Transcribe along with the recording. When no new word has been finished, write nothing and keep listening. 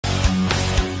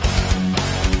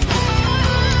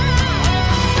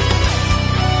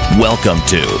Welcome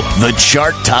to the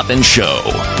Chart Toppin' Show,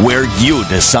 where you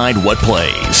decide what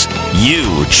plays.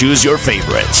 You choose your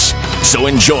favorites. So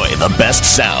enjoy the best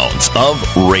sounds of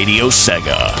Radio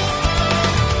Sega.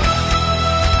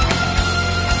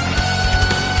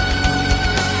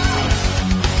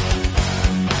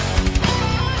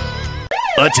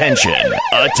 Attention,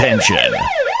 attention.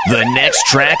 The next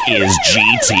track is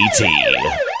GTT.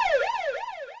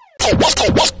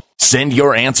 Send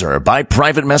your answer by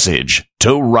private message to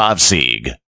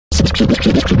Rovsieg.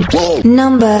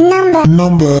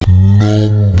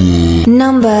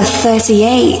 Number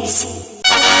 38.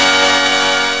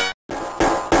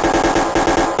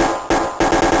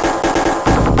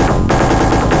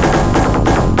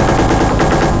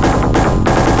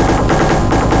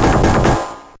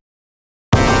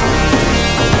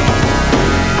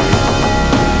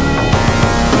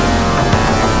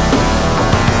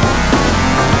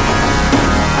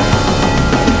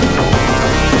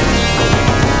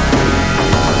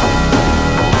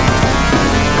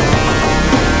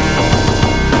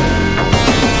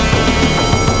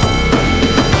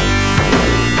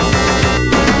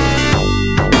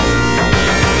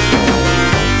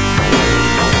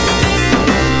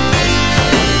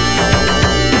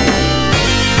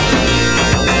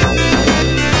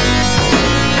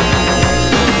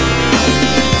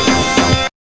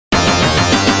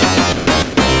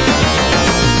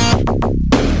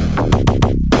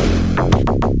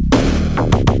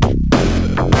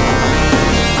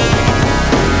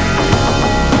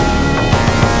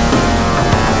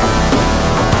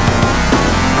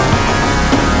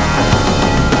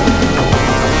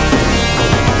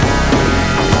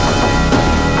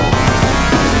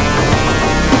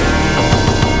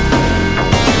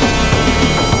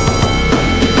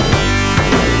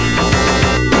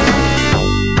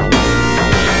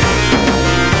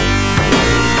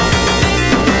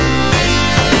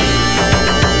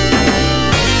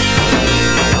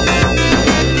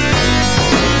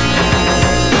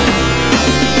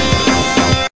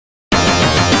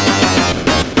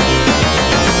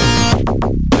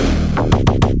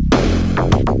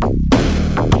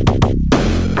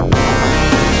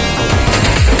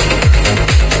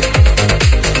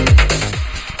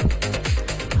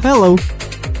 Hello,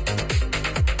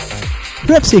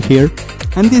 Rovsieg here,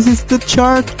 and this is the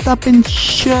Chart Toppin'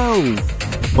 Show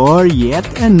for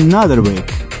yet another week.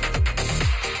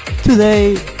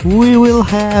 Today we will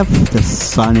have the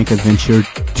Sonic Adventure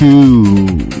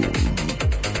 2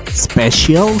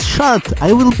 special chart.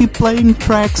 I will be playing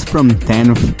tracks from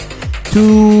 10th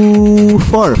to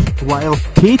 4th, while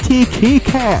PT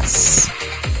Kickass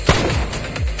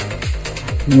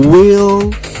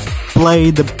will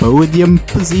play the podium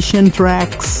position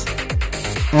tracks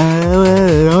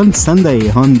on Sunday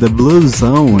on the Blue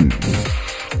Zone.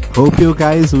 Hope you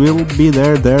guys will be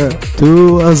there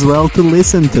too as well to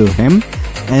listen to him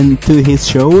and to his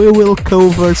show. We will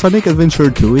cover Sonic Adventure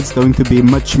 2. It's going to be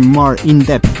much more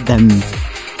in-depth than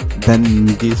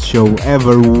this show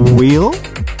ever will.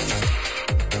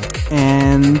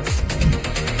 And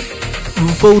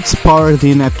votes poured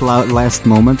in at last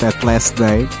moment, at last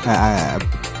day.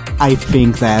 I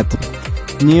think that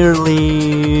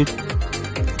nearly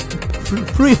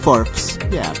three-fourths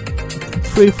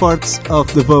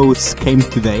of the votes came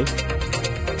today.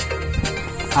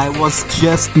 I was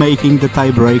just making the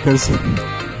tiebreakers.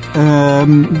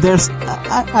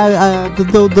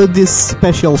 These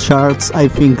special charts, I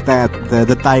think that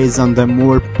the ties on them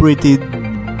were pretty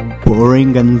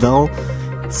boring and dull.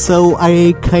 So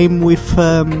I came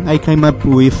up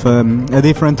with a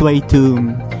different way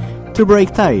to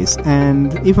break ties,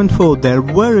 and even though there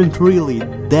weren't really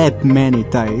that many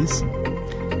ties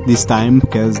this time,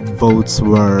 because votes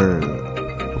were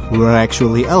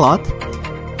actually a lot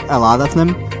of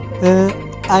them,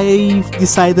 I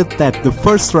decided that the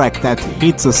first track that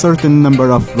hits a certain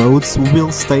number of votes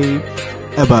will stay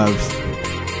above.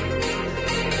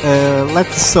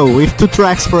 So if two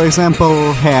tracks, for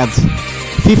example, had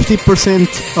 50%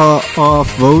 of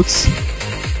votes,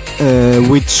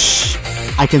 which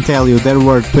I can tell you there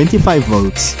were 25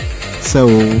 votes. So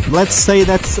let's say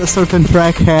that a certain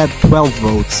track had 12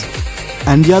 votes,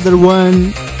 and the other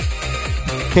one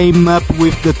came up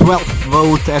with the 12th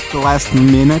vote at the last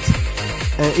minute.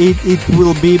 It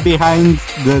will be behind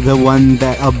the one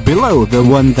that below the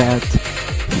one that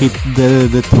hit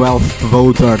the 12th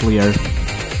vote earlier.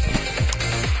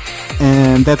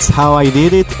 And that's how I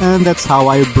did it, and that's how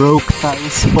I broke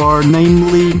ties for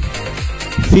namely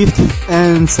 5th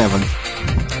and 7th.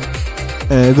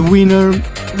 The winner,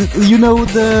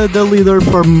 the leader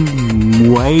for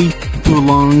way too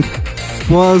long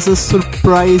was a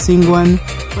surprising one,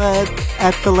 but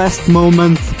at the last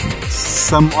moment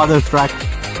some other track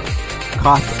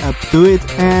caught up to it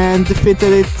and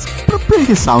defeated it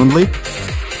pretty soundly.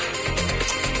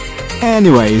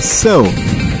 Anyway, so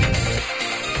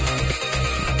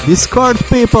Discord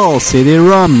people,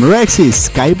 CD-ROM, Rexy,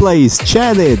 Skyblaze,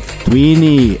 Chadit,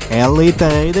 Tweenie, Elite,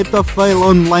 Adaptophile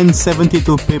Online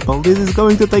 72 people. This is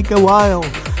going to take a while.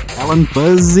 Alan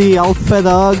Puzzy, Alpha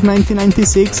Dog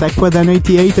 1996, Aquadan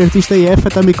 88, Artista EF,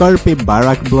 Atomic RP,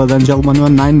 Barack Blood Angel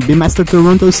 119, Beemaster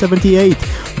Toronto 78,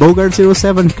 Bogart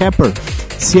 07, Capper,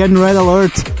 Cyan Red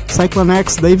Alert, Cyclone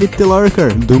X, David T.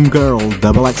 Lurker, Doom Girl,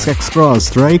 Double XX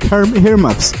Cross, Drake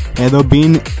Hermups, Edo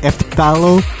Bean,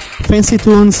 Eftalo, Fancy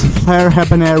Tunes, Flare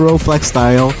Habanero,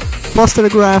 Flexstyle,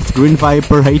 Postergraph, Green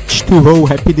Viper, H2O,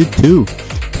 Happy Dude 2,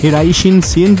 Hiraishin,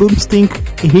 Cian Boomstink,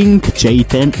 Hink,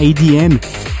 J10, ADN,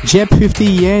 Jeb 50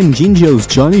 Yen, Jinjos,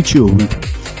 Johnny Chu,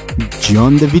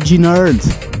 John the VG Nerd,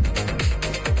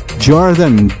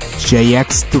 Jordan,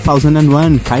 JX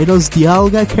 2001, Kairos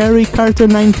Dialga, Carrie, Carter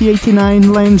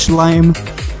 9089, Lange Lime,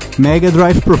 Mega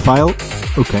Drive Profile,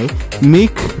 okay,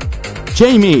 Mick,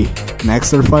 Jamie,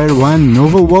 Nexter Fire 1,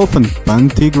 Nova Wolfen,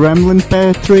 Bunty, Gremlin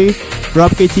Petri,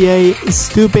 Rob KTA,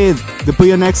 Stupid, the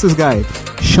Puyo Nexus guy,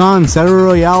 Sean, Sarah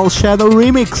Royale, Shadow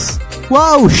Remix.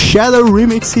 Wow, Shadow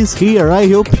Remix is here. I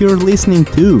hope you're listening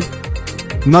too.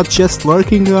 Not just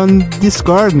lurking on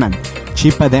Discord, man.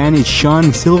 Chipa Danny,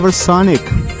 Sean, Silver Sonic,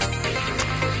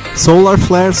 Solar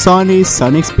Flare, Sonny,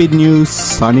 Sonic Speed News,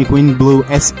 Sonic Wind Blue,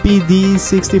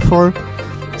 SPD64,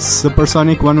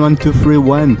 Supersonic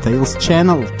 11231, Tails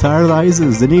Channel, Tired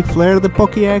Isis, the Nick Flare, the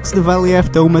PokéX, the Valley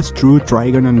F, Thomas, True,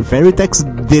 Trigon, and Veritex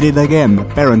did it again,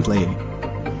 apparently.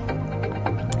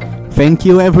 Thank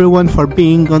you everyone for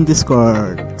being on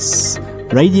Discord's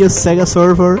Radio Sega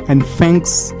server, and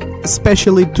thanks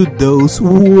especially to those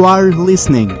who are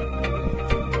listening.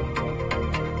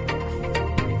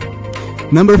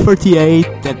 Number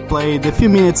 48 that played a few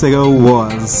minutes ago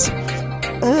was...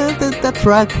 that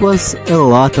track was a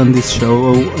lot on this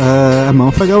show a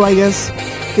month ago, I guess.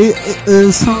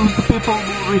 Some people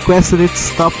requested it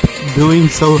stop doing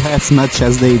so as much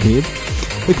as they did,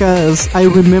 because I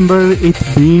remember it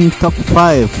being top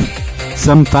 5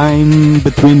 sometime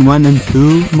between 1 and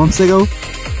 2 months ago.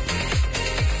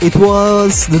 It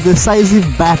was the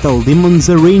decisive battle, Demon's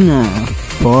Arena,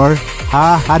 for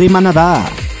Harimanada,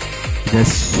 the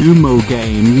sumo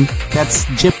game that's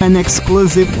Japan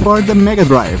exclusive for the Mega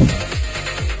Drive.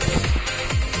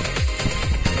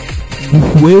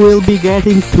 We will be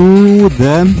getting to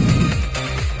the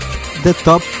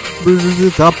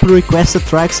top requested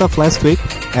tracks of last week,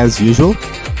 as usual.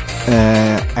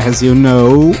 As you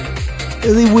know,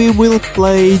 we will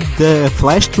play the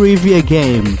Flash Trivia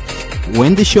game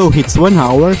when the show hits 1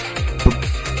 hour,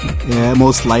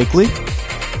 most likely,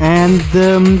 and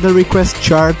the request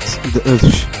chart,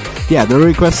 the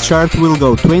request chart will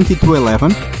go 20 to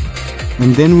 11,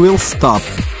 and then we'll stop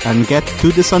and get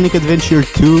to the Sonic Adventure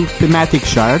 2 thematic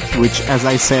chart, which, as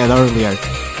I said earlier,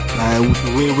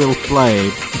 we will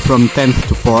play from 10th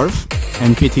to 4th,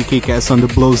 and PT Kick-Ass on the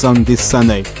Blow Zone this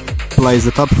Sunday plays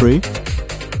the top 3.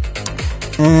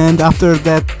 And after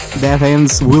that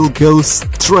ends, we'll go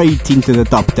straight into the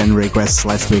top 10 requests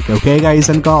last week, okay guys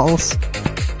and girls?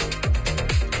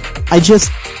 I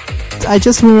just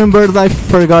remembered I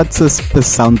forgot a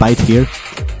soundbite here.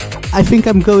 I think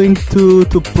I'm going to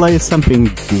play something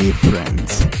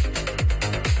different.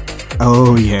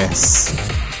 Oh yes.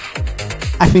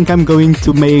 I think I'm going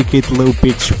to make it low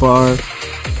pitch for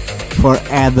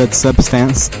added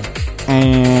substance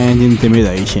and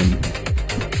intimidation.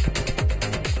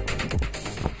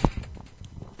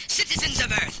 Citizens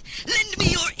of Earth, lend me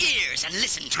your ears and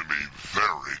listen to me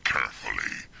very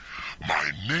carefully.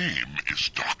 My name is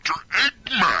Dr.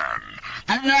 Eggman,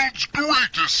 the world's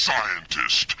greatest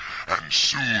scientist, and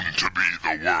soon to be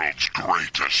the world's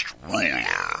greatest ruler.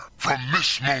 From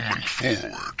this moment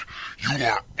forward, you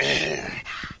are all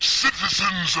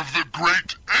citizens of the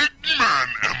great Eggman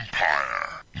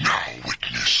Empire. Now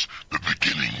witness the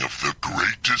beginning of the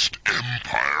greatest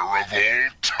empire of all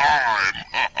time.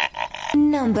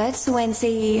 Number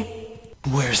 20.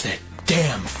 Where's that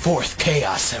damn fourth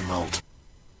Chaos Emerald?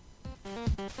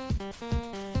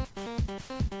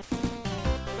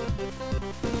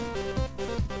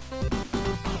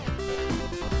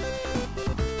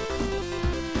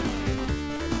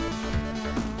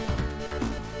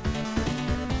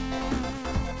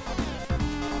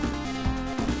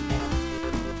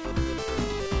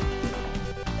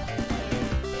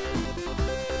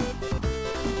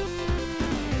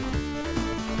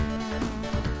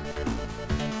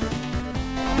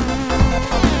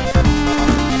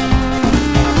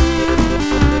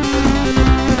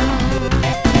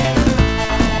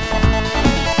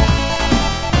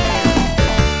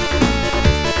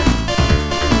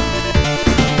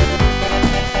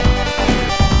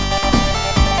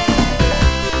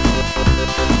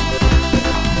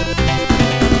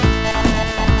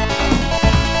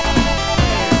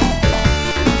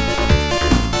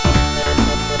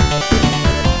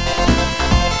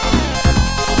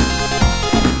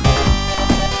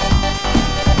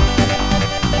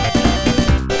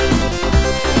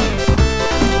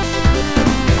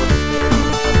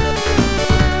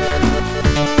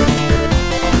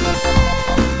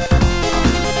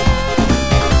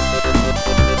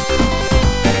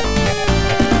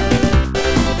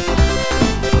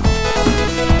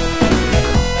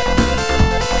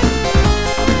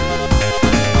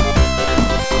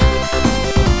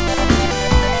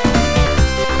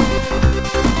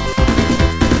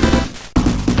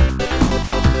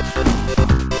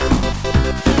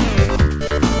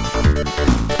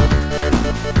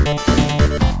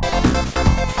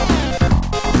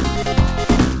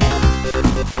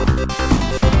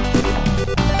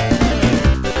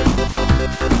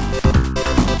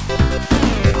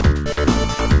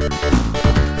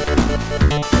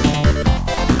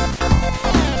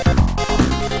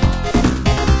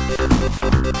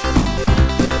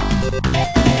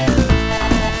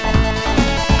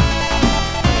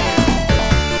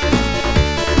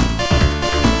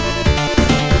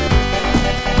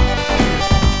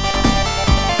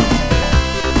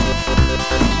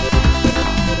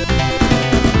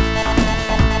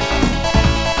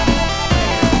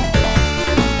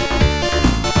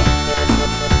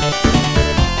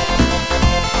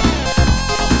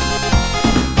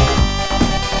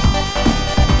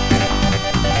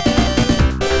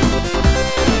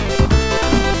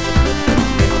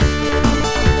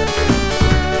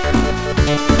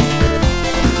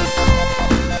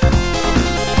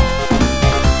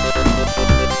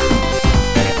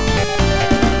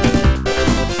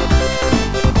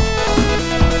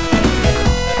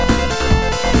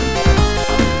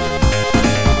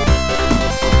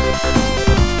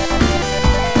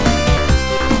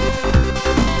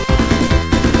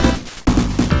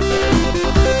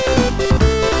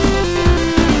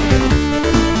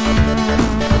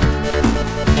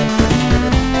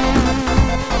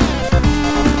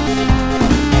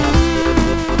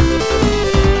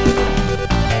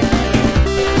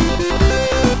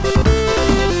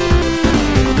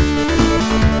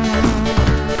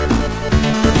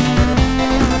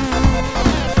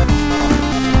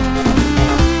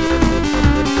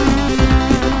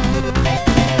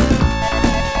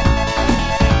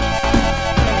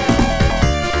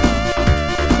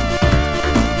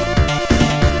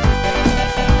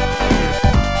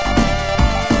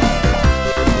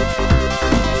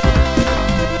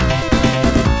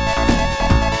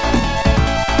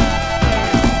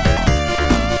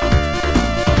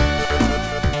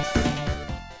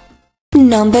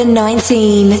 Number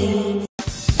 19.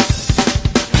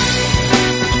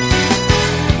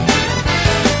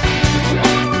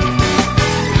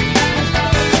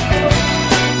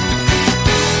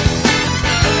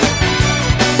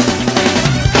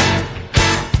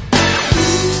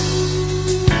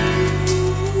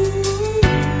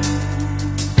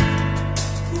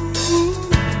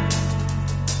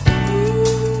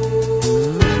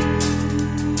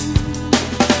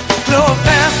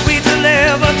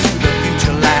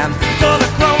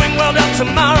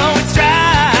 Tomorrow it's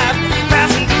drive,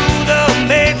 passing through the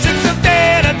matrix of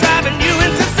data, driving you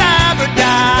into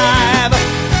cyberdive.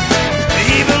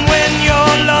 Even when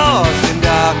you're lost in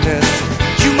darkness,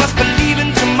 you must believe in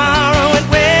tomorrow it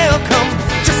will come.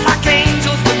 Just like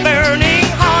angels with burning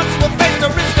hearts will face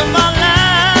the risk of our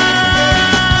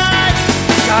lives.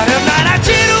 Side of night I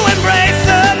cheer to embrace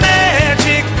the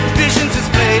magic, visions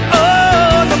displayed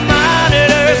on the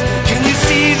monitors. Can you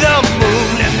see the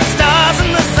moon and the stars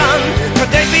and the sun? Could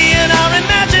they be in our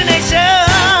imagination?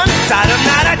 Side of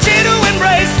night I cheer to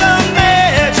embrace the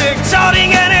magic, starting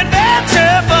an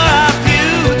adventure for our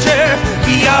future.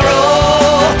 We are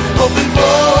all hoping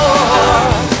for,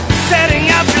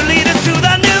 setting out to lead us to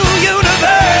the new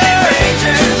universe,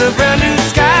 to the brand new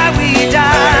sky we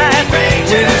dive,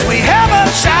 wings we have up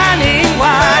shining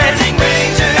white,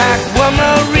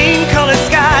 aquamarine colored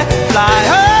sky, fly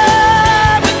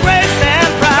high with grace and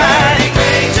pride.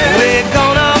 We're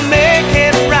gonna make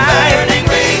it right.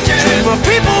 Dream of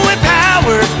people we're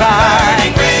powered by,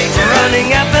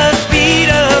 running at the speed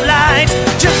of light.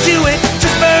 Just do it,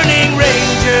 just Burning Rangers.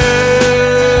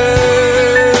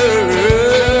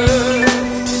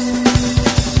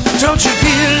 Don't you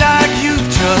feel like you've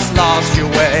just lost your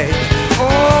way?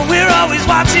 Oh, we're always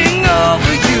watching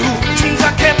over you. Dreams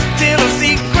are kept in a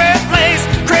secret place,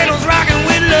 cradles rocking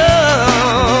with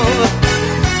love.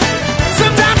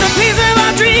 Sometimes a piece of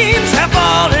our dreams have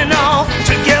fallen off.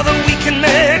 Together we can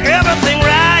make everything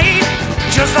right.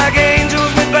 Just like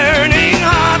angels with burning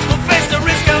hearts, we'll face the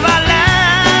risk of our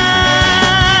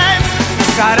lives.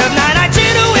 Side of night I cheer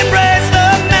to embrace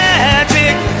the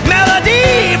magic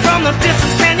melody from the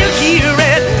distance. Can you hear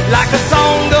it? Like the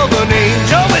song of an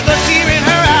angel with a tear in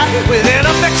her eye, with an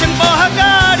affection for her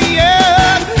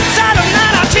guardian. Side of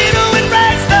night I cheer to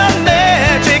embrace the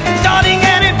magic, starting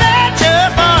an adventure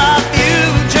for our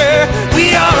future.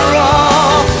 We are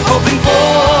all hoping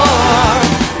for,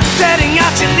 setting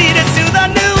out to lead us to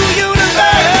the new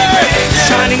universe,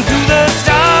 shining through the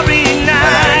starry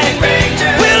night.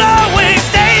 We'll always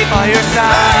stay by your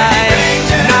side.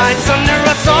 Nights under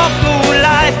a soft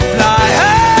moonlight, fly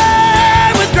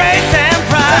high with grace and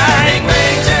pride.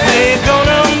 We're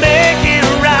gonna make it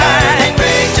right.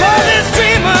 For this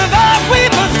dream of ours we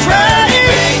must try.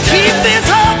 Keep this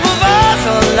hope of ours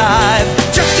alive.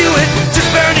 Just do it, just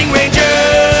Burning Rangers.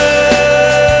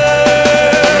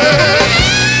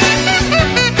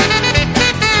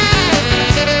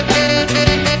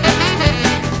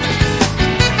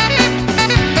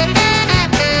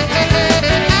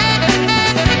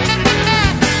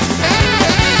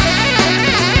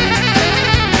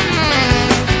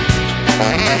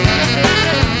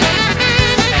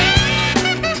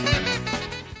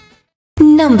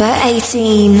 Number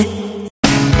 18.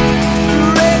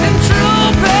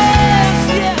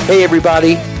 Hey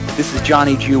everybody, this is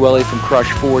Johnny Giueli from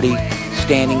Crush 40,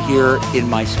 standing here in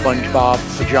my SpongeBob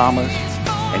pajamas,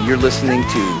 and you're listening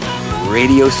to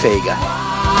Radio Sega.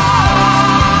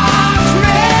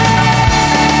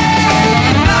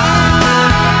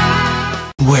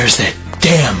 Where's that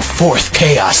damn fourth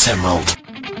Chaos Emerald?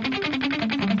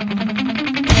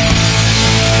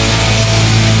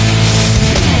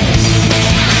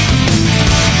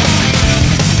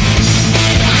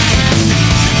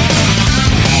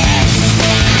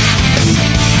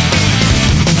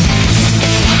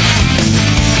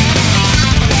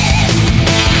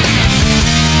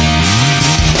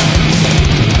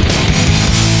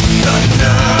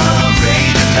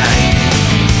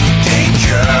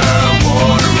 Danger,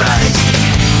 water rise,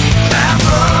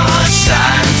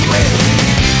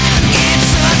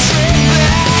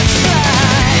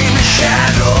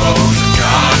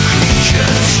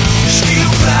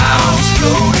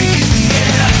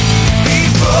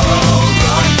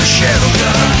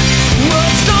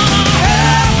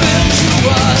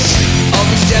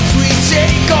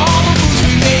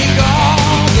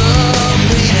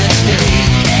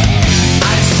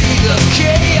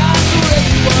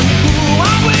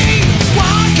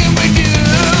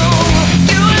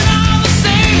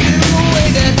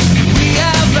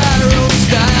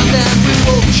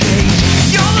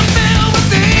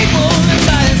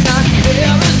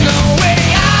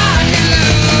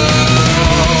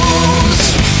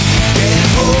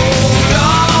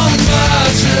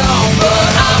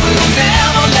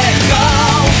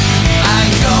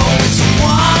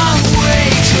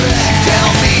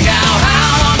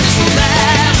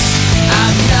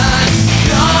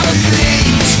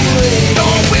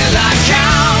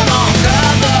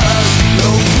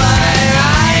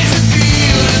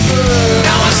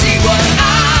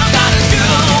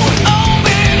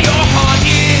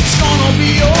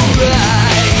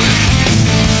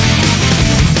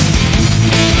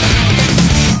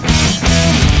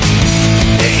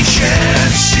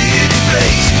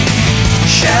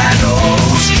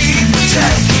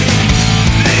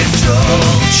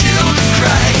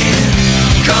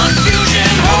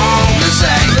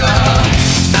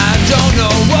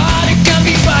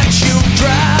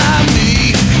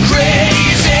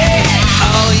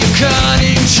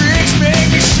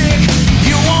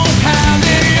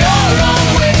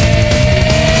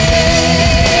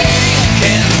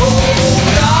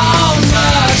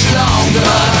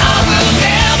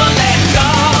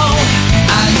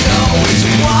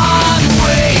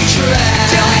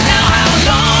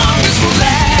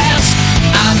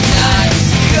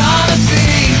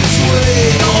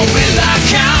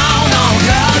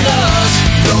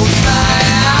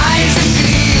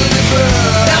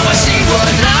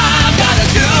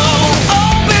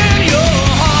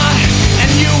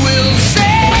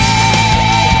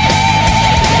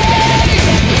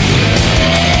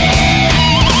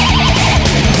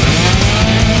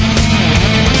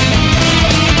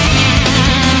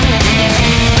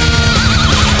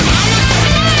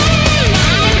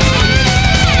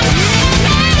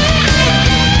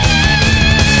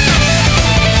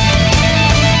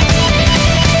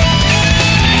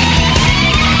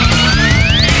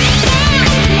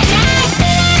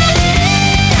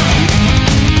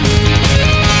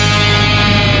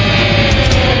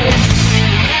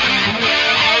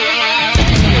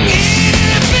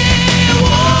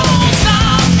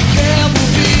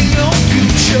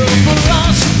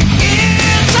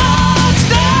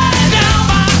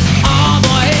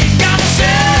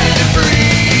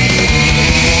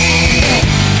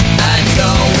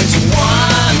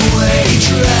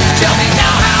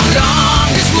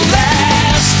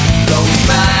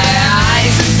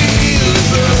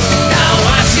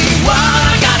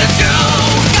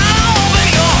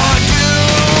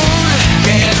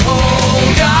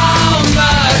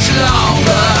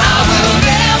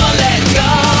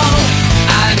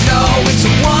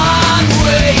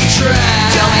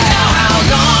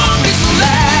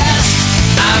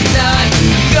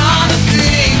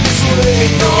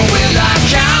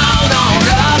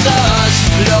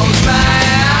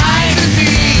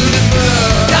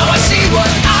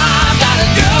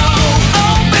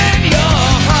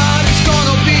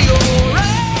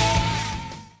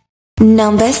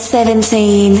 Number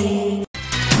 17.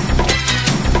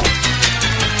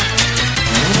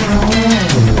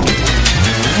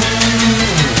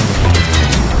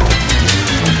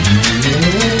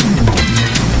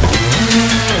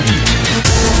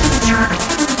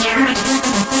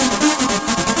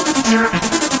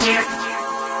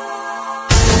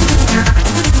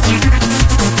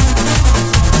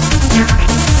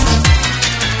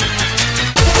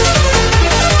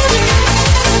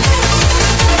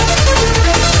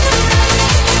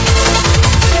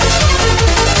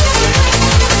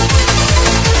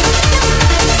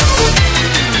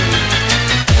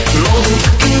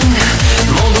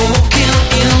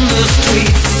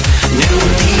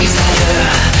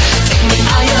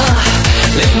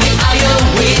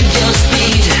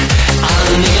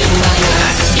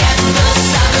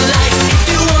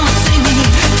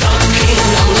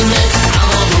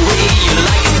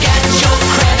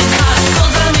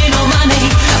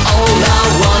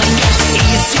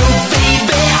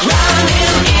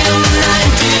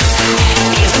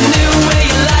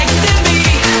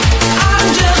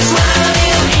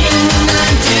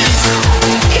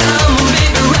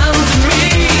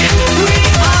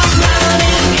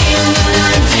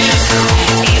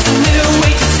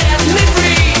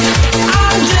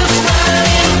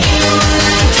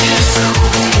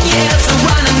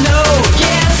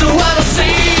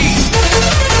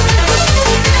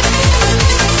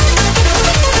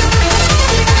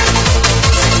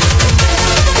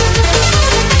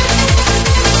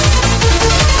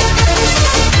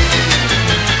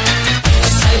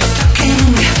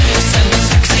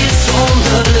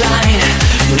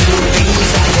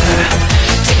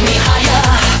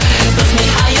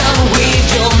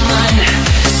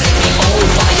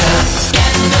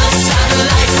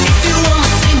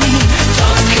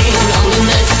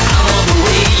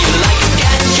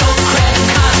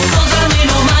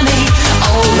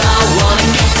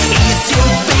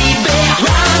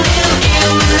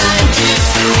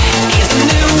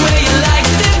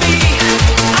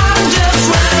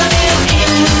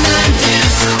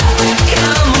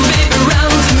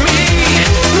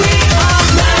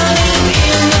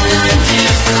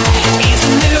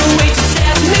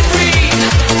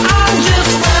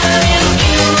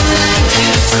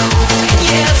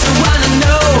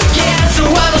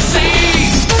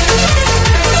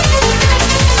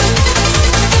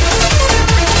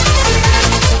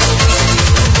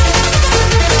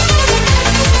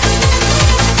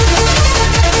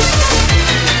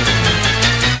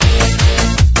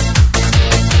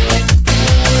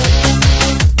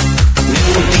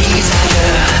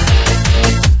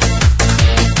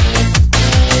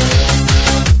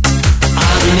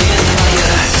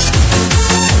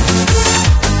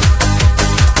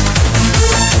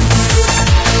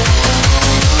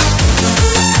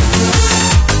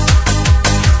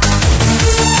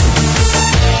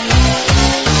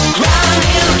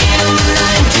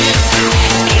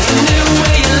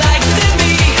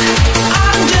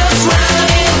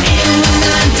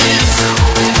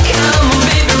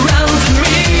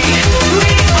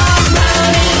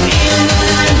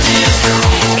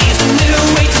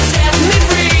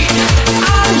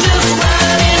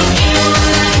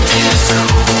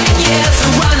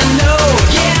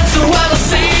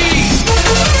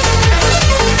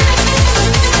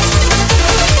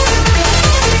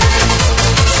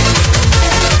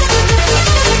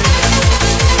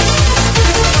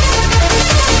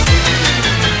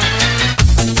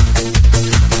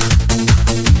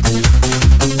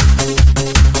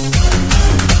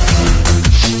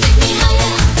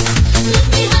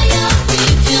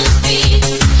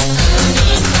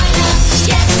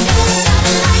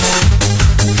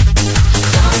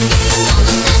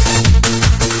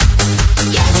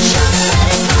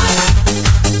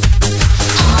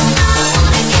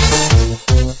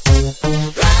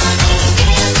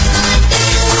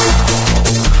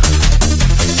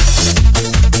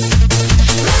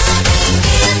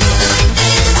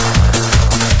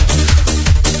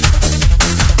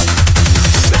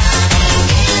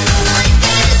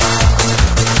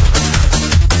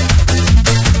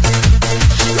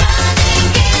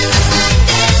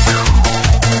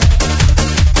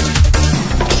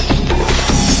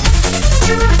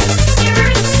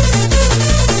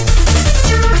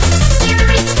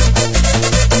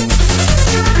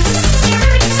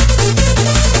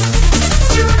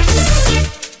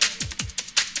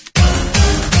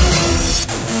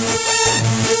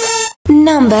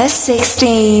 Number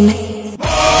 16.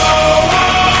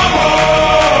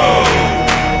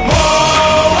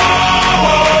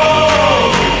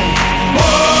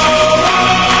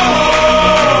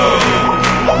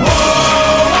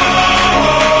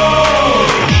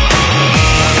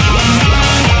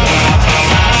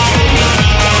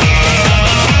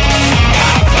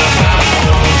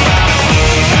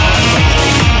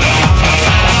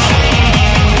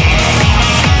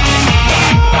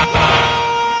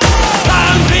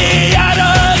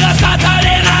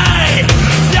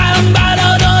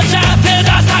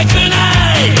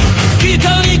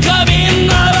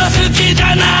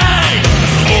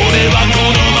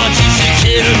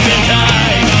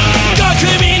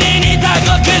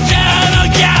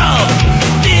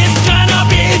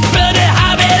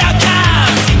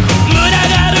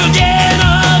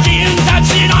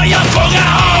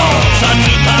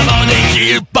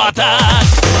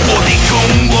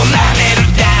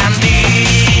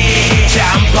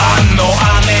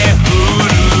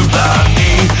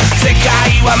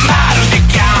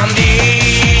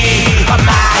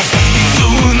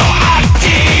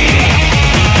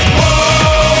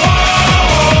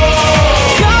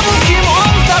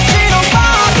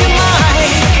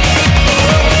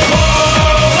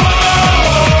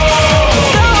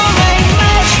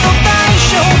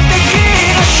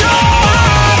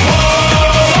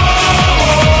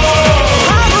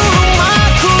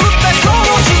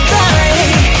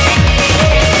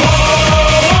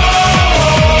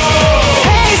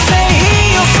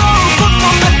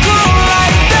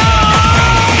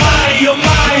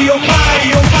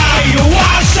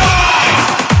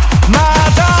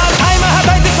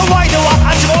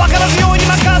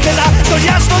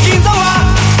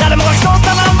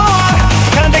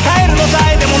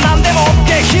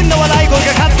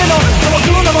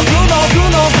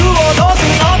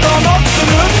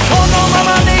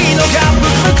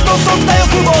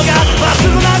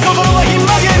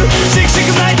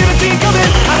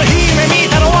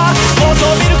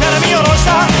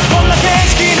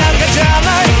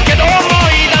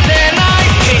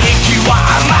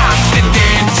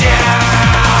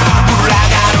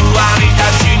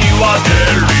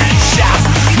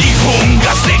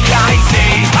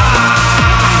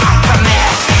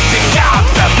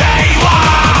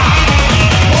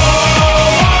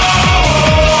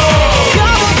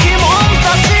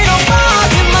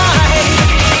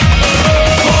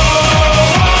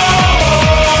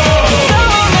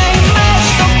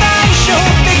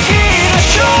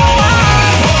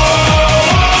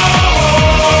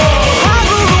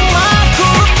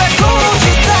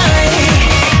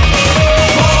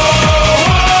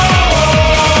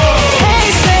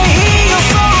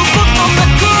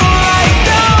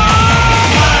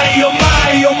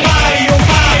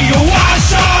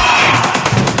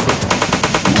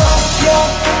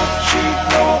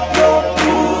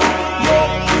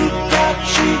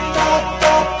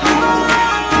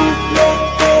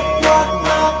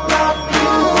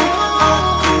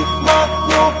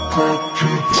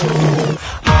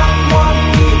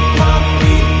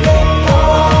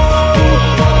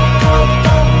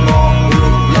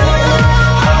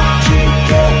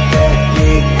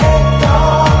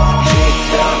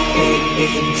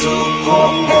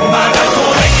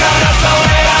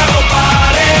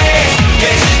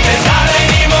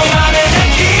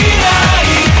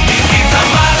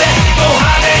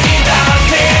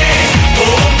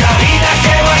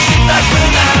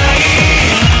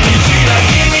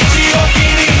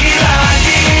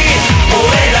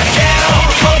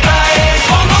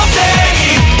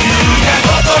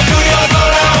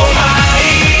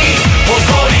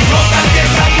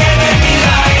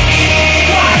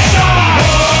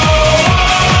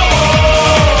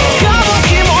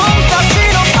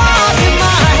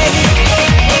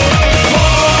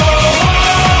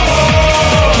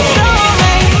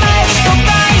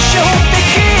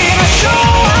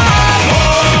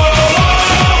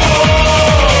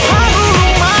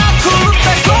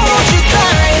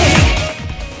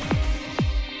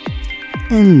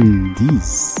 And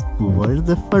these were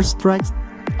the first tracks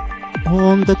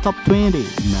on the top 20.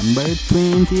 Number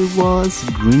 20 was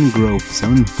Green Grove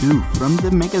Zone 2 from the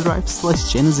Mega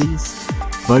Drive/Genesis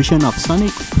version of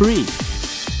Sonic 3.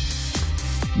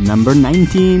 Number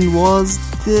 19 was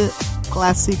the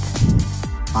classic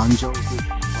Angels with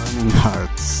Burning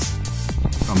Hearts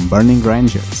from Burning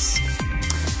Rangers.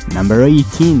 Number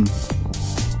 18,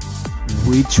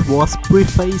 which was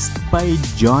prefaced by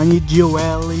Johnny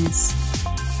Joel's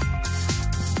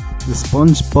The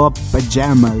SpongeBob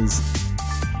Pajamas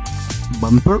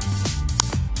bumper.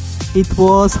 It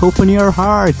was Open Your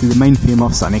Heart, the main theme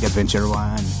of Sonic Adventure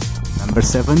 1. Number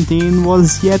 17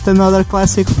 was yet another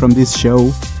classic from this show,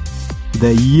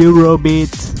 the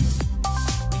Eurobeat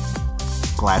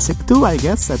classic 2, I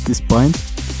guess, at this point,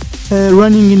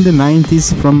 running in the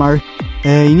 90s from our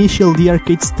initial the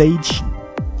arcade stage.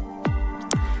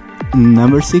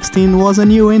 Number 16 was a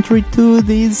new entry to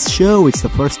this show. It's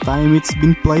the first time it's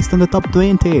been placed on the top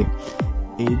 20.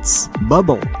 It's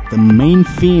Bubble, the main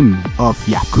theme of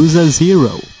Yakuza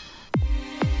 0.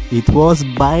 It was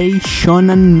by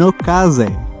Shonan no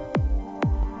Kaze.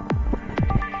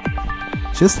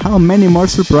 Just how many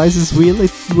more surprises will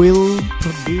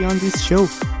be on this show?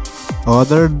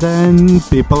 Other than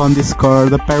people on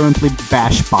Discord apparently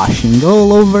bash-bashing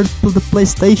all over the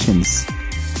PlayStations.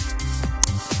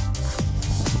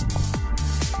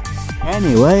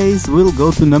 Anyways, we'll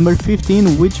go to number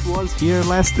 15, which was here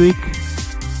last week.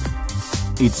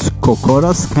 It's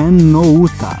Kokoro's Ken no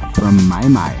Uta from Mai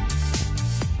Mai.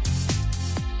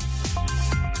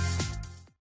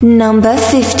 Number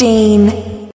 15.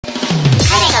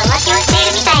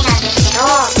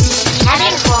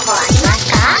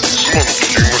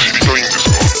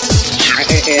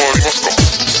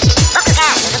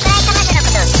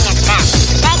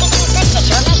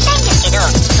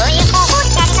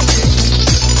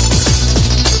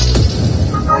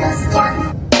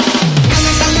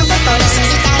 心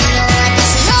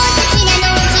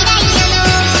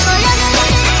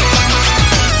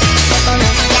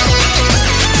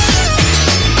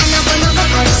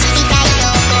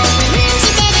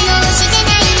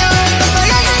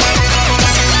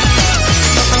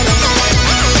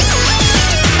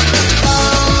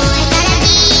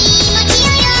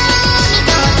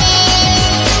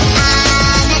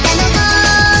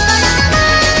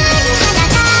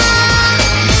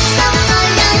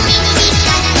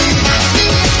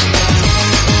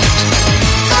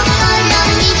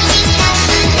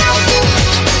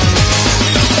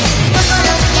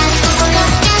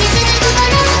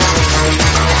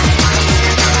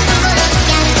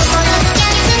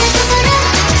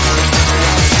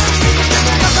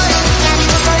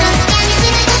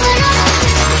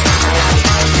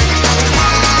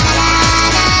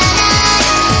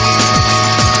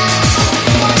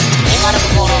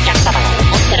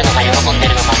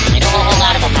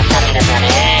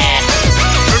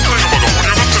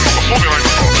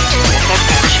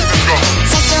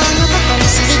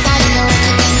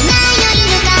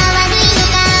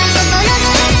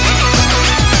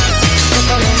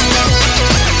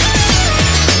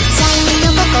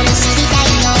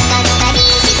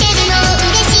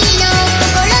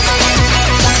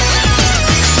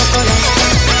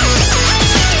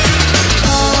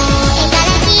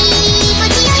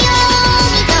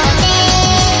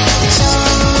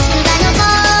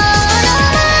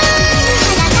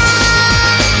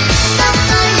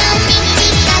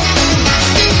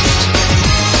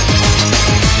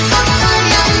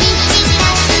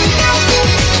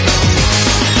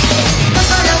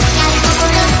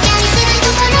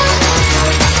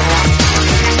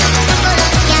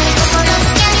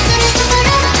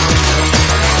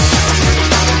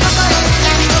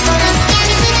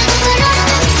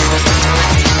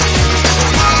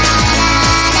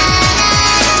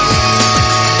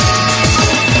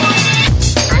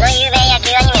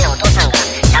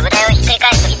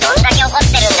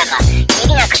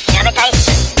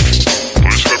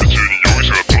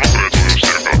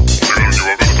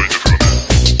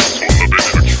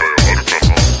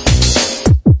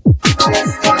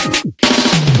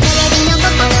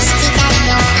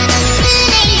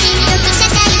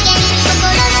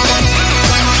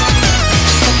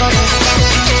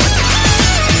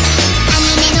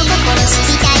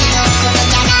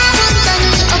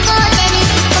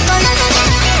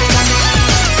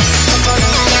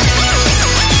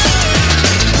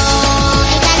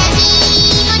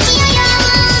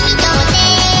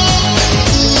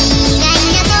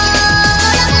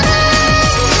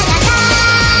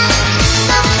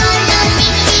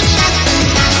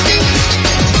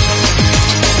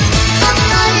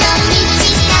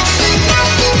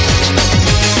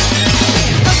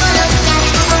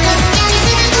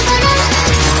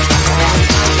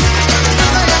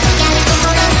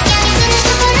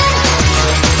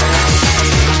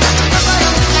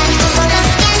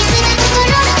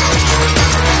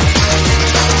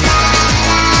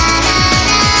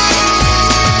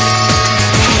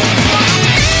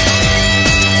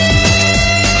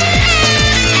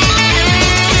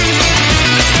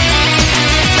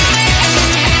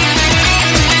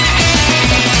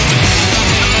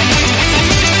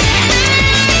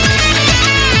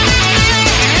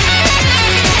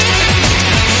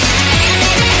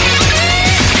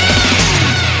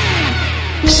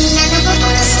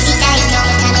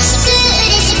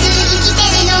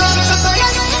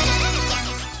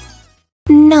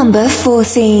Number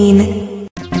 14.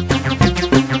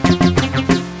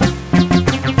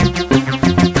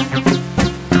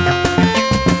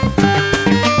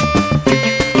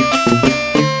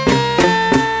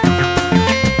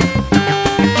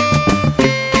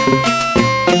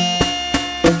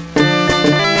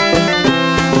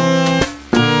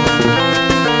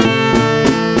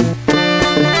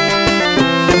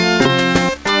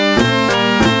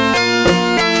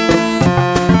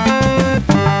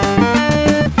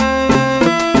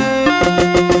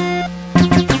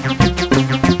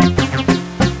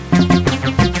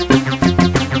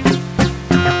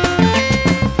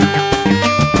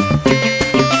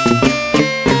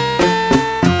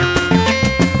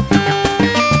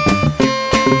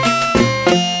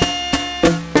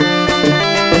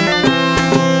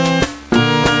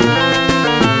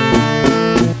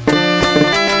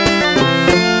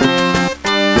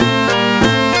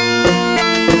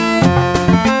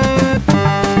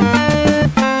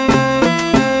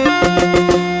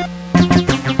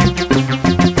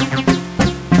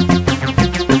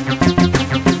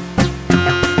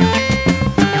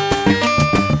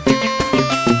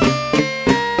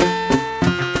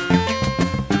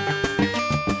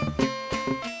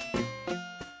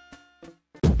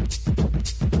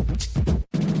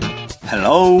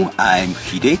 Hello, I'm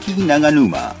Hideki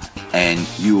Naganuma, and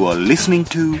you are listening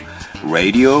to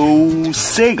Radio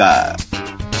Sega.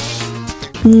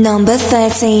 Number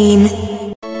 13.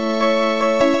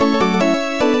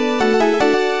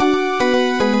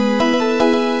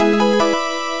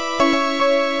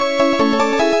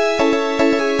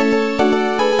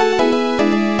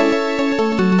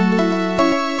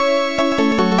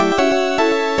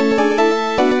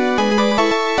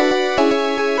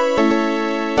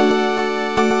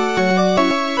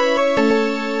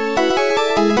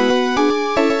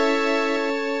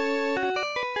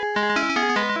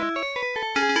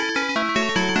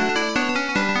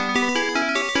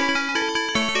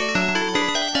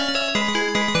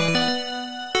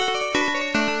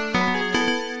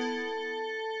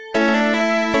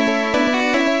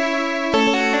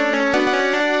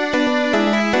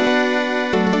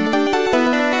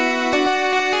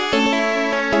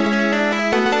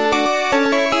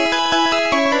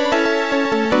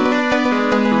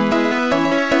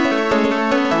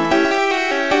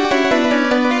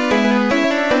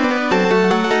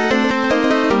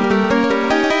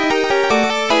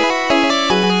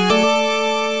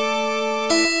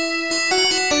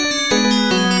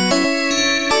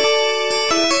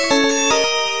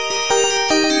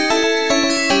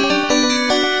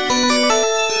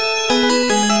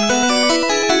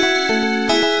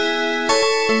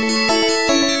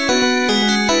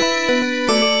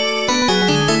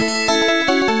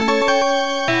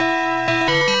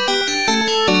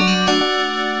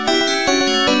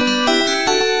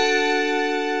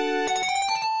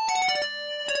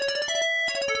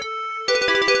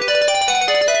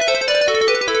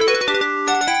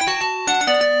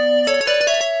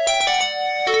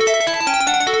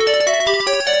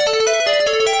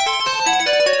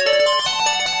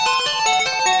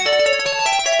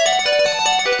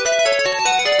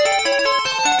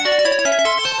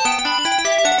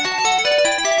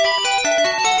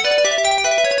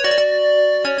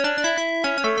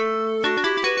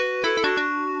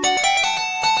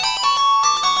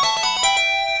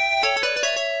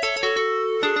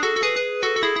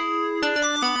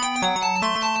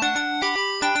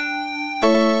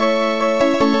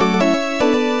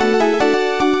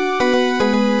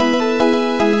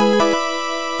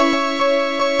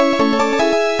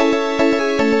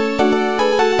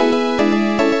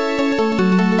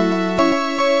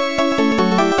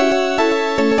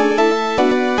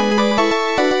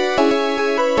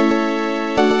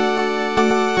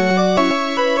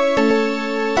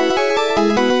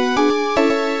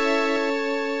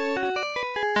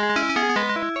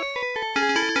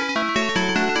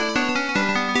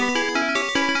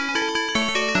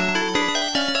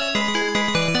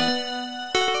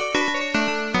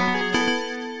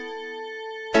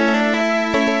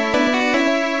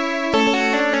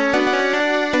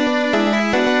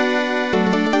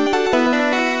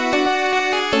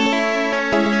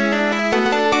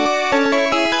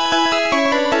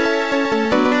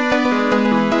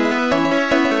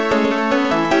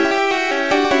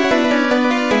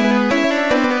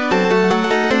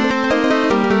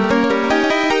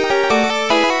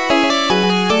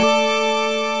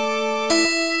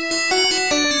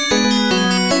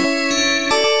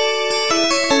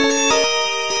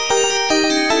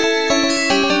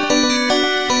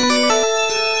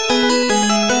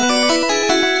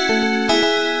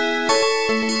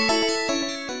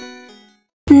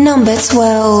 Number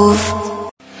 12.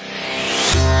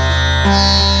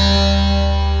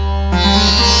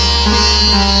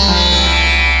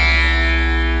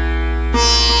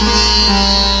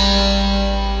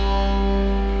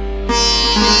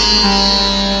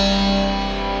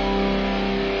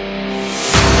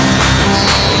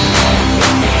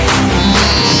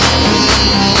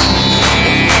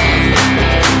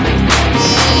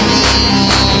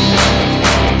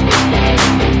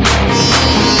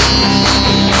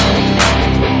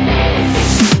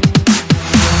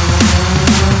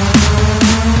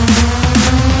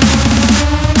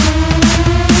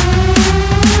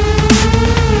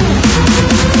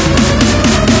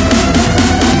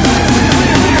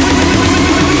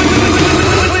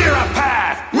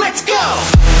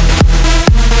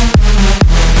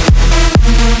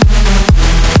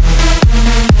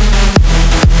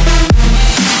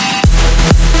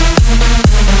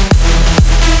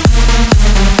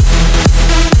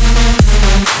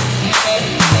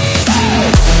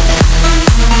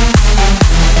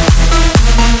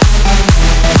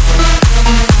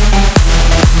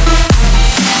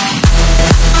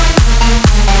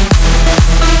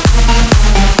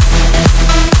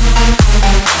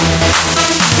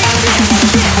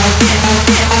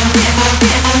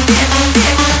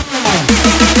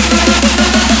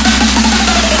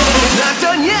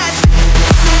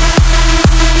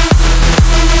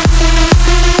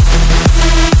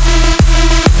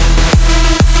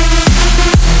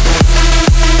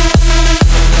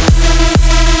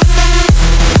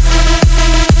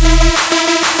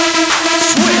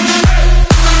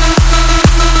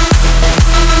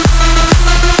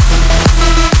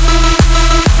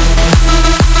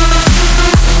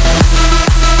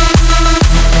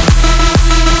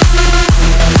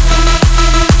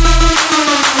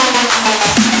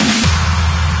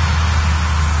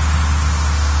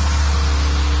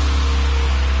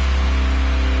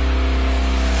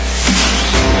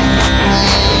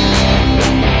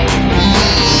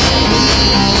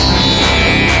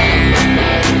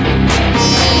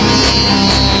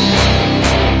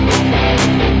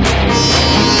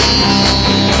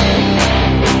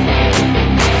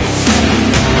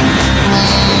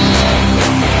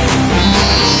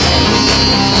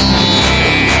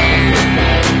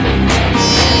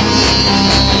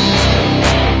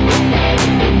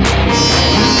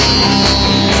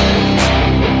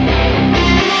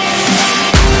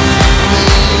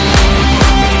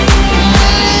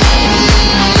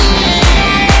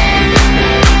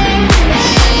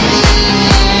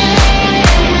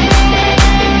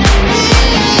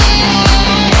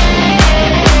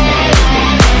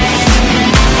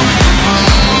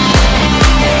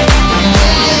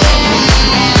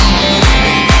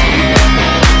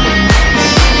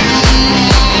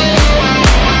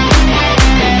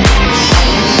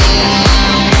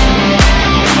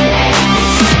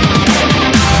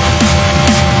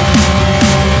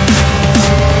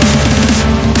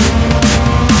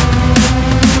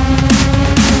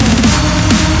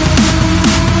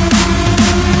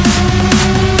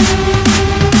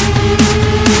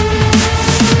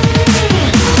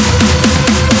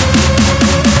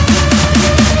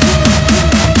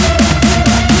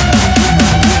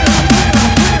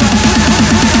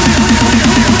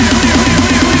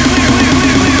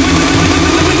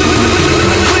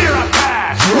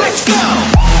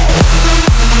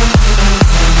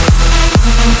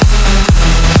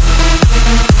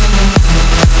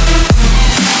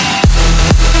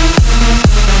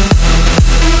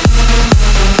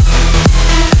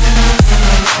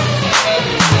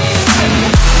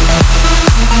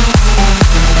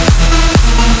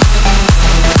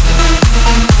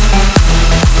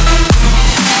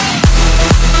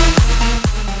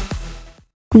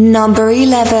 Number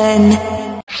 11.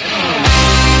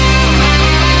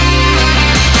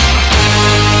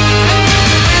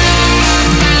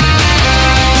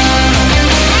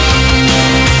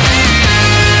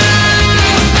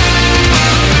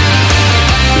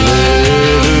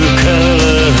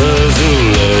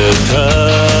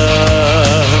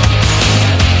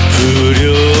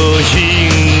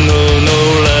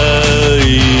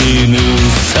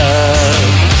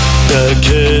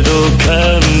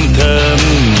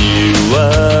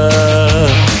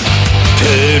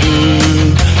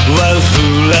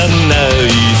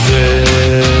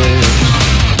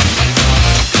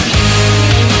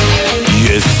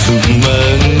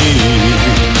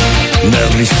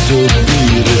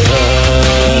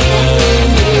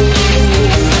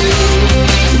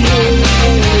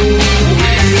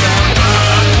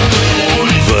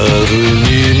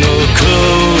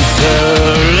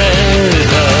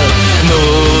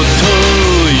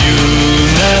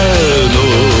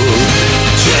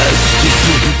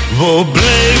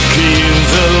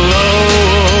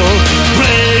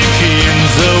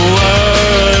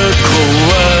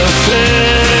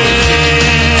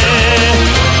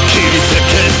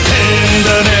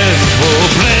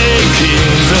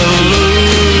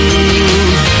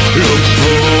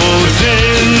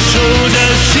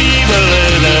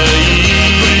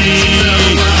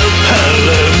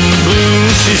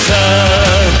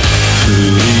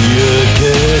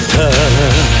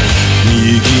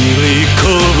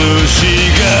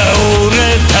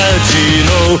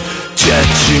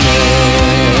 ちも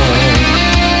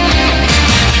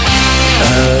愛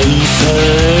さえ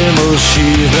も知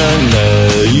らな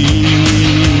い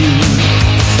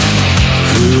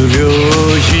不良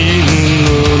品の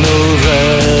野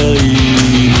良犬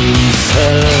さ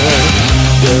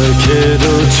だけど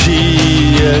血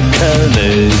や金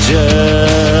じゃ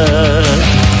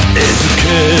餌付け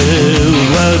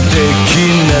はでき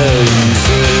ないぜ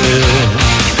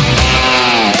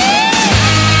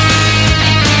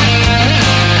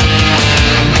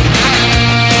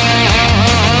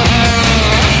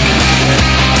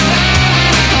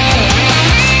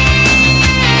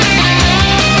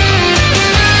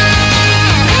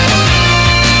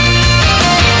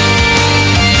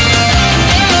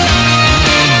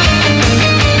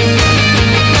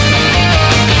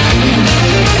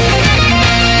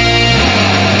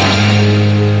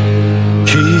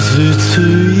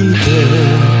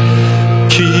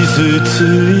傷つい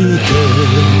て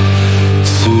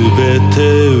全て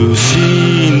失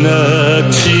っ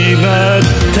ちまっ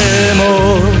ても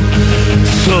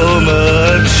染ま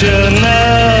っちゃな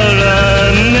ら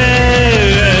ね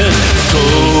えそれ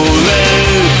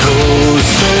こ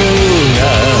そが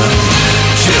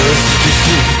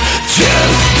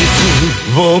Justice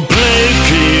for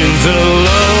breaking the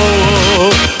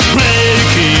law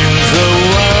breaking the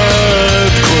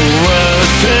world 壊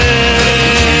せ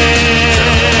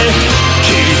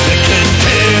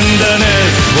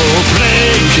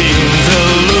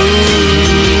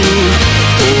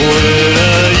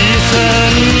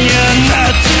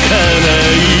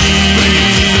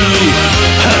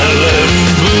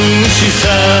さ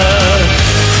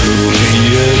振り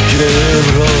上げ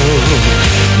ろ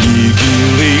握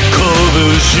り拳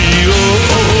を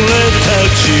俺た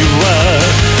ちは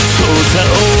そうさ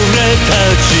俺た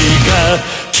ちが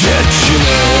ジャッジメ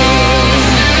ン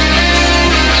ト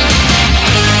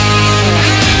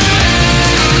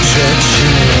ジャッジ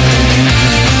メント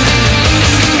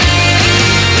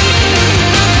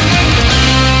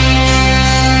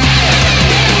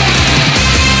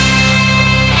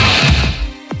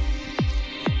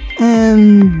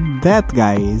And that,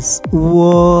 guys,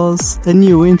 was a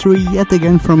new entry yet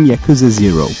again from Yakuza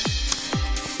 0.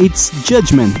 It's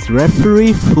Judgment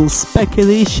Referee Full Spec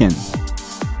Edition.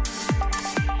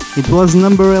 It was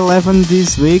number 11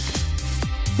 this week.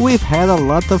 We've had a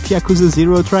lot of Yakuza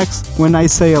 0 tracks. When I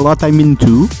say a lot, I mean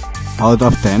 2 out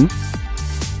of 10.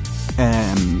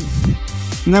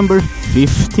 Number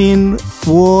 15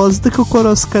 was the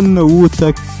Kokorosuka no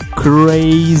Uta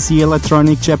crazy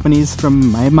electronic Japanese from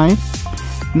my mind.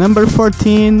 Number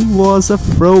 14 was a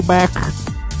throwback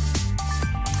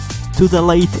to the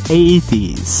late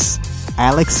 80s.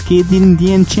 Alex Kidd in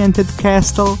the Enchanted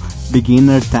Castle,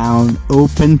 Beginner Town,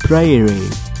 Open Prairie.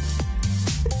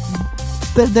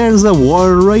 There's a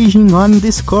war raging on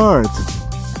Discord.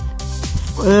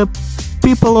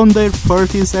 People on their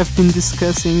 40s have been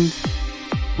discussing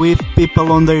with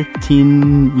people on their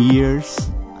teen years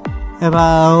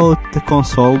about the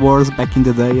console wars back in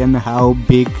the day and how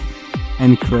big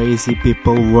and crazy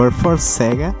people were for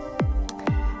Sega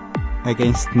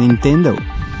against Nintendo.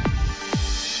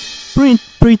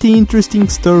 Pretty interesting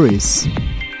stories.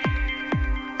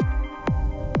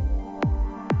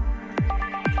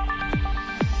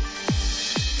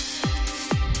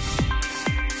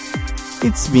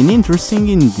 It's been interesting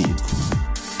indeed.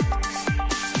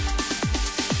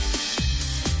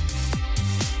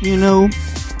 You know,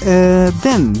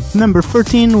 then number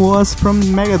 13 was from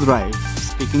Mega Drive.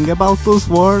 Speaking about those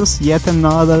wars, yet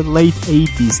another late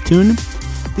 80s tune.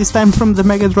 This time from the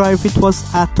Mega Drive it was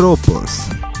Atropos.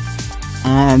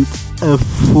 And a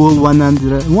full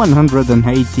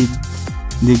 180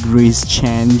 degrees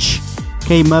change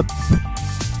came up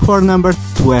for number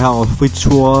 12, which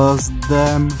was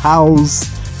the House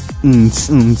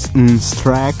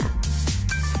track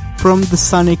from the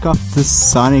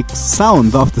Sonic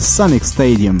sound of the Sonic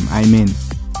Stadium, I mean.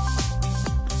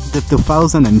 The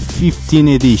 2015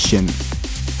 edition,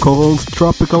 called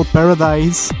Tropical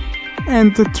Paradise,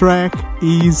 and the track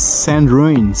is Sand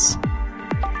Ruins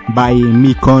by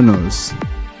Mykonos,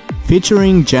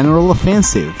 featuring General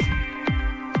Offensive.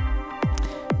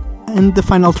 And the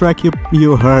final track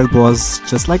you heard was,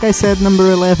 just like I said, number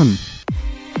 11,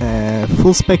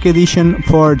 full spec edition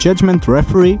for Judgment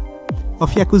Referee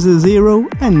of Yakuza 0,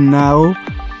 and now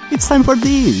it's time for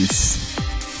this.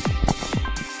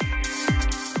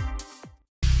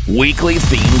 Weekly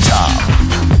Theme Top.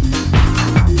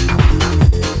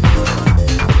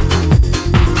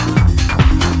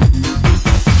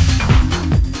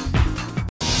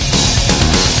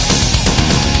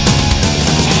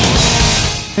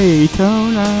 Hey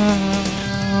Tona,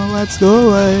 let's go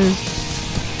away.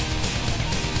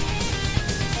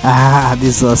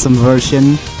 This awesome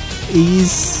version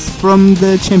is from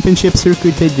the Championship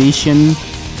Circuit Edition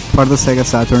for the Sega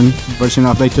Saturn version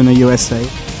of Daytona USA,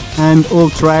 and all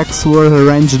tracks were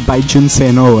arranged by Jun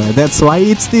Senoa. That's why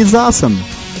it's this awesome.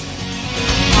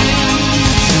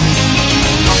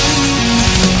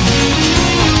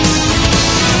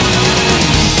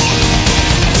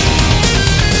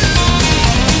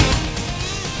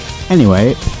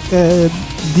 Anyway,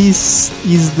 this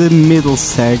is the middle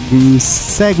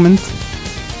segment,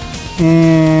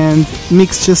 and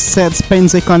Mix just said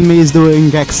Spain's economy is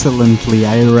doing excellently.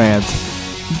 I read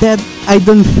that. I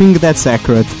don't think that's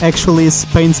accurate. Actually,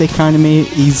 Spain's economy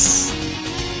is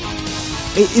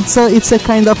it's a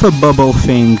kind of a bubble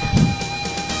thing,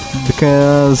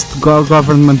 because the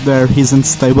government there isn't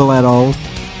stable at all.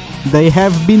 They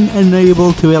have been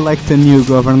unable to elect a new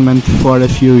government for a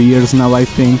few years now, I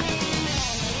think.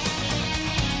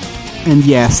 And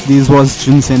yes, this was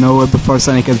Jun Senoa before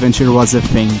Sonic Adventure was a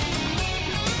thing.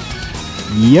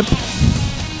 Yep.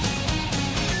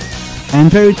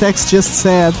 And Veritex just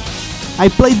said, I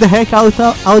played the heck out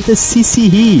of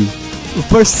CCE,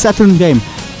 first Saturn game.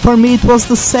 For me it was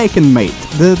the second, mate.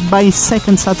 My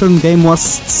second Saturn game was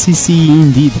CCE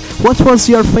indeed. What was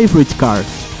your favorite car?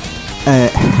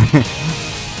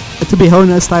 To be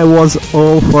honest, I was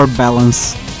all for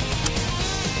Balance.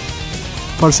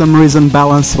 For some reason,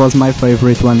 Balance was my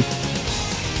favorite one.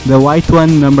 The white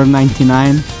one, number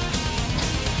 99.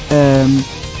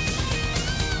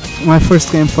 My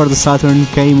first game for the Saturn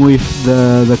came with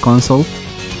the console.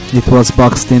 It was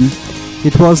boxed in.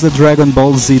 It was the Dragon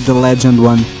Ball Z, the Legend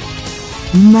one.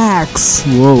 Max!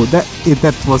 Whoa, that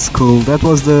was cool. That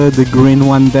was the green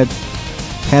one that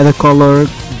had a color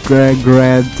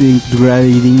grading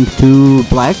to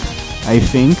black, I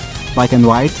think. Black and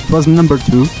white. It was number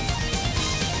 2.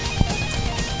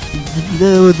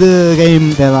 The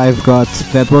game that I've got,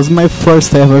 that was my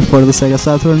first ever for the Sega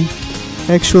Saturn,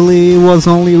 actually was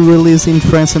only released in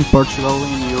France and Portugal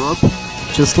in Europe,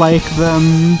 just like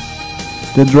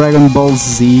the Dragon Ball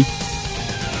Z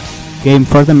game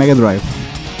for the Mega Drive.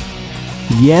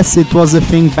 Yes, it was a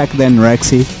thing back then,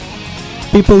 Rexy.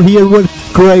 People here were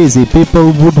crazy.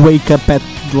 People would wake up at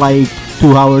like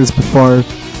 2 hours before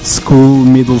school,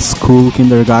 middle school,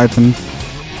 kindergarten,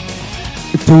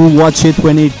 to watch it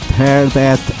when it aired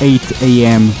at 8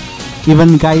 AM.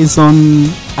 Even guys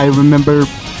I remember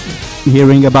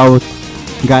hearing about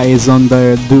guys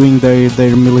doing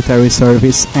their military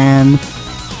service, and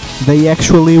they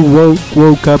actually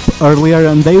woke up earlier,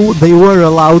 and they were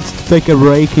allowed to take a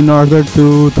break in order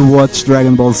to watch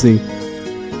Dragon Ball Z.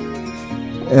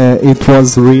 It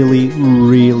was really,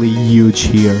 really huge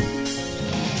here.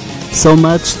 So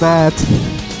much that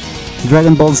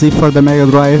Dragon Ball Z for the Mega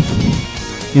Drive,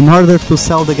 in order to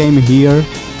sell the game here,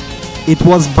 it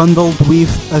was bundled with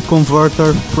a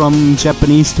converter from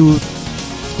Japanese to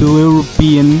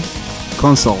European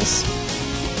consoles.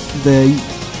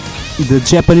 The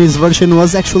Japanese version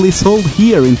was actually sold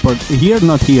here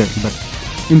not here, but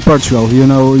in Portugal. You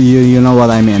know what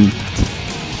I mean.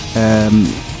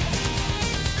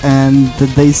 And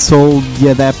they sold the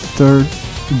adapter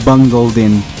bundled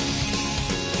in.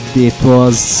 It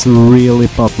was really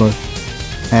popular.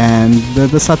 And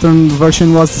the Saturn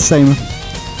version was the same.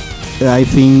 I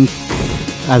think,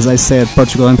 as I said,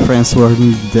 Portugal and France were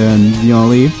the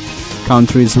only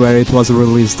countries where it was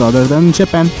released other than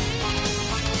Japan.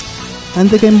 And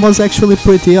the game was actually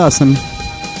pretty awesome.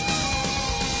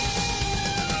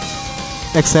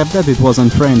 Except that it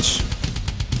wasn't French.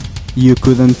 You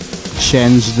couldn't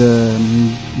change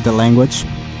the language.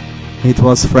 It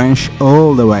was French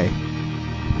all the way.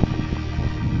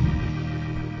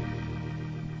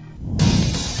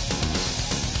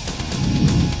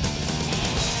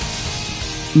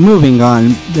 Moving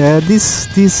on, this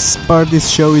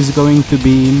show is going to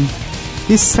be,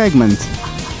 this segment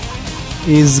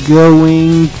is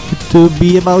going to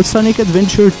be about Sonic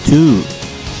Adventure 2,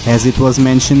 as it was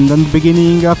mentioned at the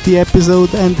beginning of the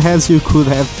episode, and as you could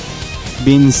have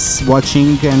been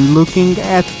watching and looking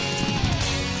at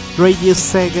Radio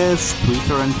Sega's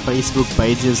Twitter and Facebook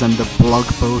pages and the blog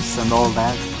posts and all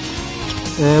that.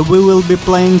 We will be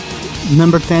playing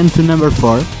number 10 to number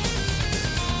 4.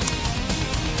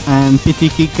 And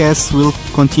PT Kickass will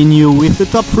continue with the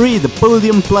top 3, the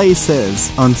podium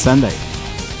places, on Sunday.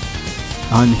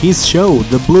 On his show,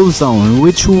 The Blue Zone,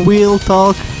 which will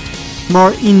talk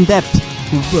more in depth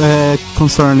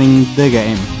concerning the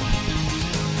game.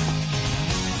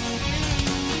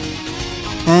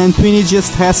 And Twinny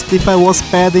just asked if I was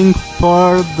padding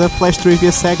for the Flash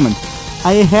Trivia segment.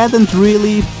 I hadn't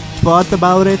really thought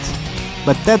about it,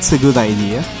 but that's a good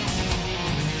idea.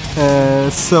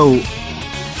 So,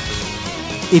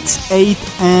 it's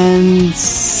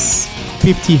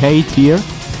 8:58 here.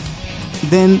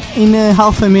 Then in a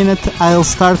half a minute I will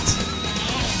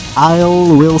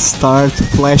start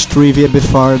Flash Trivia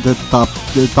before the top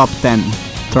 10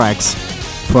 tracks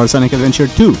for Sonic Adventure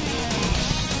 2.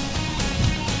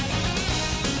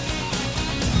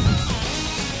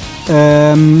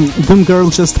 Doom Girl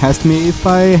just asked me if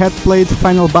I had played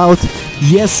Final Bout.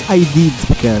 Yes, I did,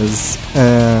 because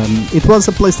it was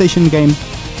a PlayStation game,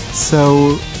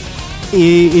 so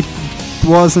it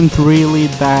wasn't really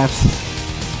that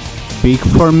big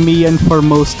for me and for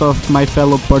most of my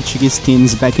fellow Portuguese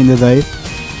teens back in the day.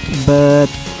 But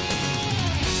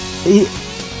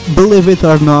believe it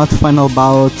or not, Final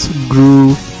Bout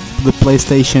grew the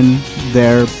PlayStation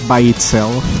there by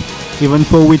itself. Even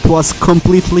though it was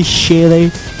completely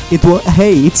shitty,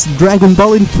 it's Dragon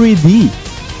Ball in 3D.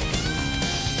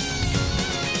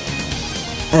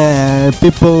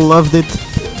 People loved it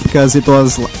because it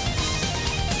was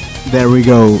there you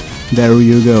go,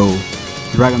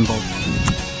 Dragon Ball.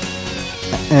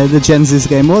 The Genesis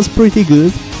game was pretty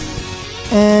good.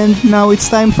 And now it's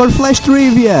time for Flash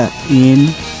Trivia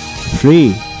in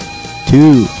 3,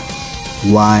 2,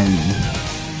 1.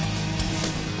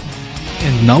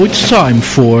 And now it's time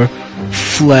for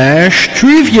Flash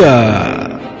Trivia.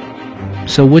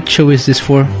 So what show is this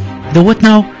for? The what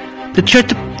now? The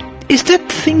chart? Is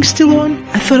that thing still on?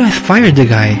 I thought I fired the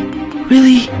guy.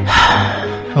 Really?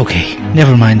 Okay,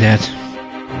 never mind that.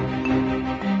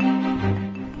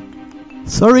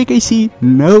 Sorry, Casey.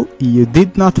 No, you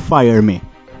did not fire me.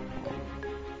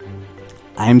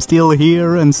 I'm still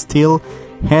here and still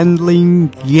handling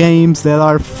games that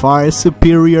are far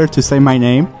superior to say my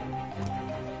name.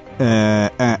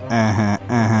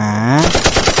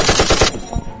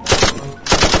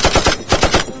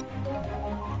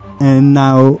 And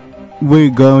now we're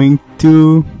going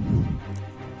to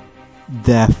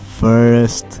the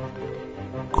first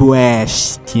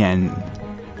question.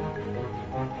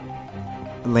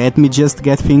 Let me just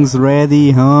get things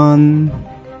ready on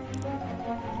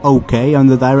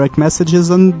the direct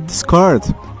messages on Discord.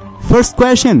 First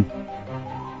question.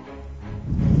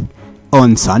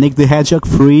 On Sonic the Hedgehog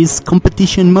 3's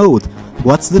competition mode,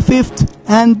 what's the fifth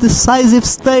and decisive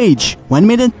stage? 1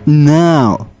 minute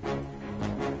now.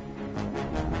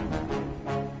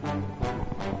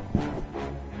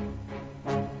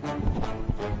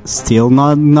 Still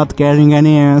not getting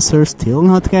any answer.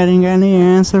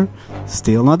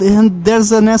 And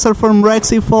there's an answer from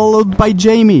Rexy followed by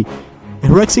Jamie.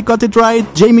 Rexy got it right,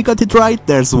 Jamie got it right.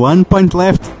 There's 1 point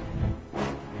left.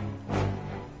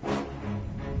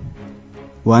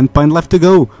 1 point left to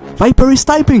go. Viper is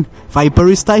typing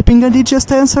and he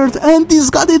just answered and he's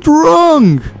got it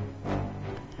wrong.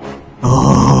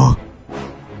 Oh.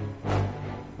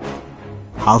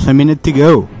 Half a minute to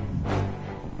go.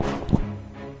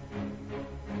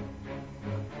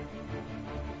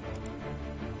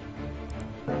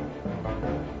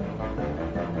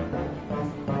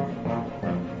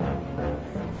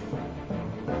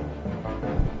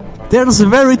 There's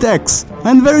Veritex,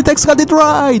 and Veritex got it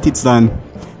right, it's done.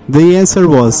 The answer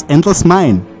was Endless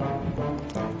Mine.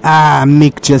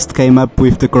 Mick just came up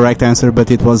with the correct answer,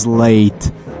 but it was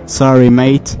late. Sorry,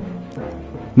 mate.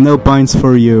 No points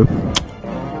for you.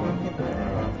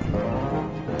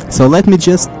 So let me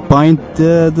just point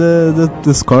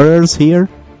the scorers here.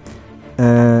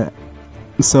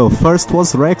 So first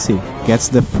was Rexy, gets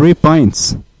the 3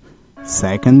 points.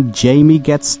 Second, Jamie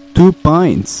gets 2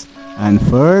 points. And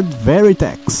third,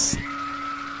 Veritex.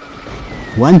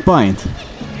 1 point.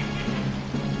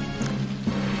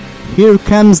 Here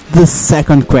comes the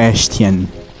second question.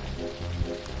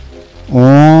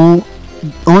 On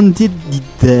the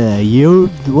year...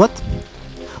 What?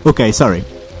 Okay, sorry.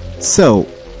 So,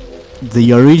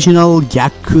 the original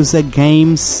Yakuza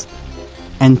game's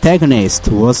antagonist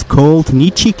was called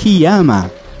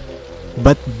Nichikiyama.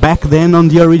 But back then, on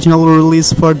the original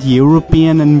release for the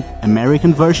European and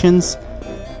American versions,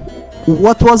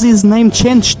 what was his name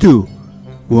changed to?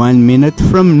 1 minute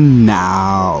from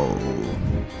now.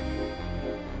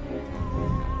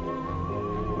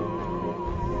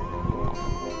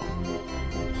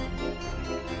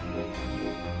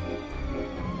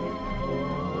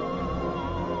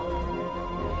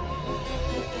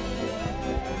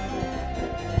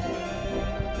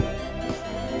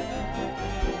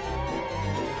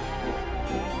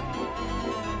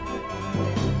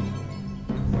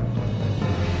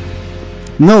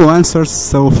 No answers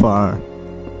so far.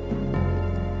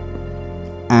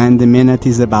 And the minute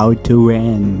is about to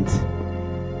end.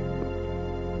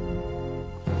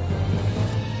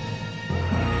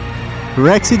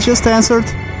 Rexy just answered.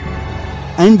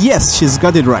 And yes, she's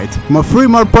got it right. 3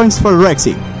 more points for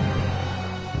Rexy.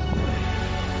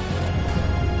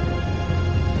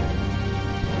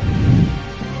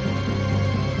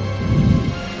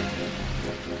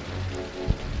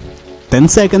 Ten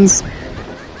seconds.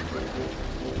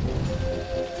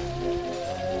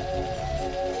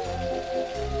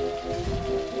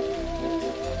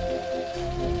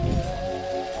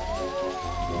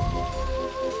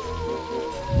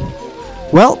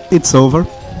 Well, it's over.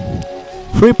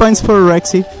 3 points for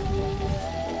Rexy.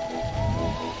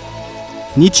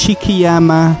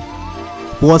 Nichikiyama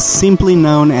was simply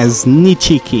known as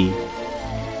Nichiki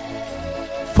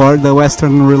for the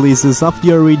Western releases of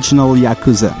the original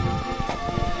Yakuza.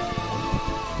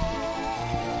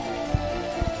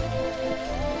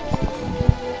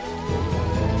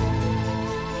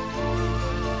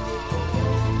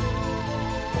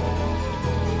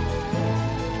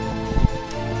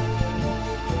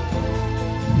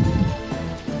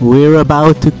 We're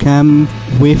about to come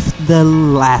with the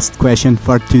last question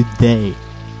for today.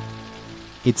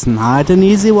 It's not an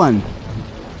easy one.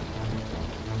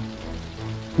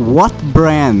 What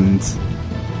brand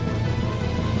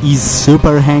is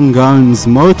Super Hang-On's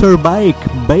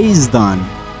motorbike based on?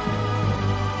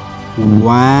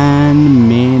 1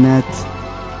 minute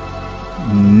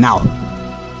now.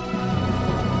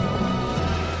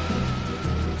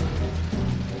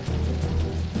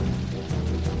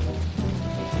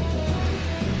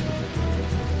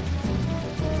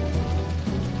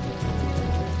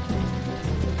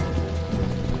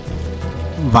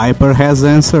 Viper has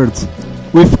answered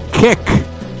with Kek,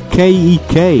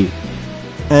 K-E-K.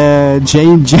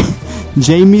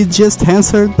 Jamie just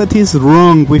answered, but he's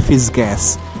wrong with his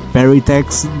guess.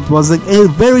 Veritex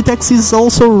Veritex is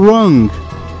also wrong.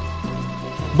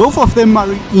 Both of them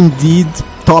are indeed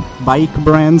top bike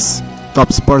brands,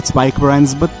 top sports bike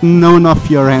brands, but none of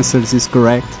your answers is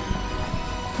correct.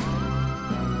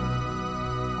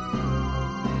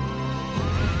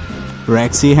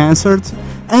 Rexy answered,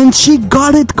 and she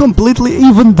got it completely,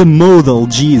 even the model.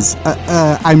 Jeez,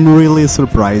 I'm really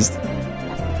surprised.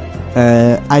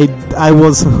 I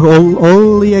was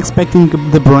only expecting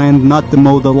the brand, not the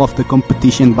model of the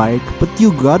competition bike, but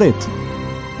you got it.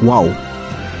 Wow.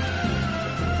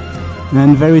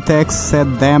 And Veritex said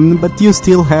damn, but you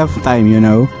still have time, you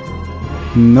know.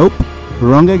 Nope,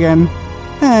 wrong again.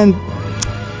 And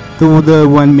the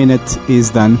 1 minute is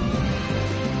done.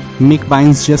 Mick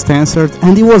Bynes just answered,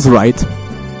 and he was right.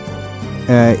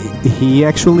 He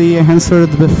actually answered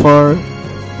before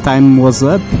time was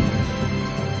up.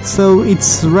 So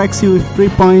it's Rexy with 3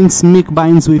 points, Mick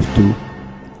Bynes with 2.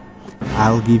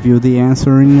 I'll give you the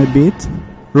answer in a bit.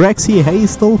 Rexy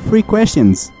hazed all 3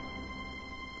 questions.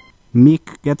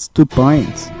 Mick gets 2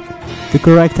 points. The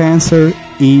correct answer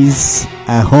is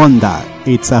a Honda.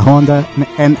 It's a Honda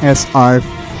NSR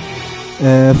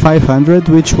 500,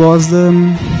 which was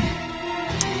the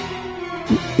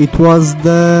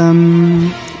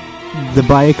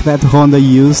bike that Honda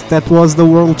used. That was the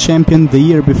world champion the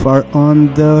year before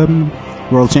on the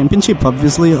world championship,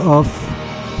 obviously, of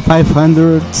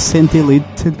 500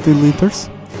 centiliters.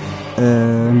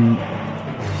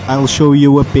 I'll show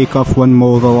you a pic of one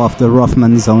model of the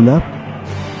Rothmans Honda.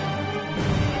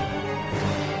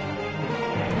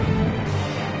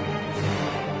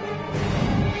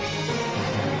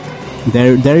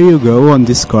 There you go on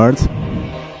this card.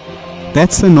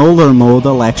 That's an older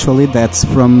model, actually. That's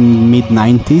from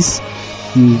mid-90s,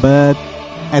 but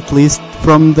at least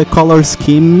from the color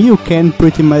scheme you can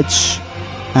pretty much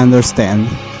understand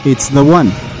it's the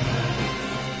one.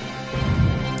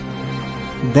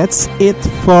 That's it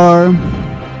for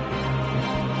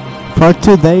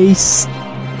today's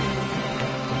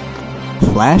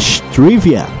Flash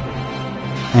Trivia.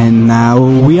 And now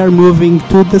we are moving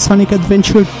to the Sonic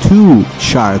Adventure 2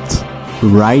 chart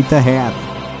right ahead.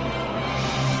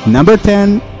 Number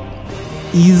 10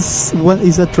 is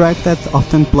a track that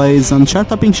often plays on Chart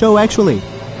Topping Show, actually,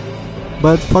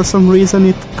 but for some reason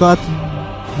it got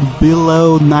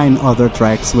below 9 other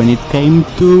tracks when it came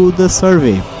to the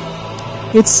survey.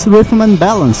 It's Rhythm and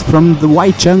Balance from the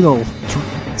White Jungle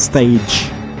stage.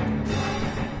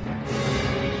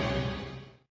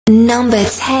 Number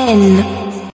 10.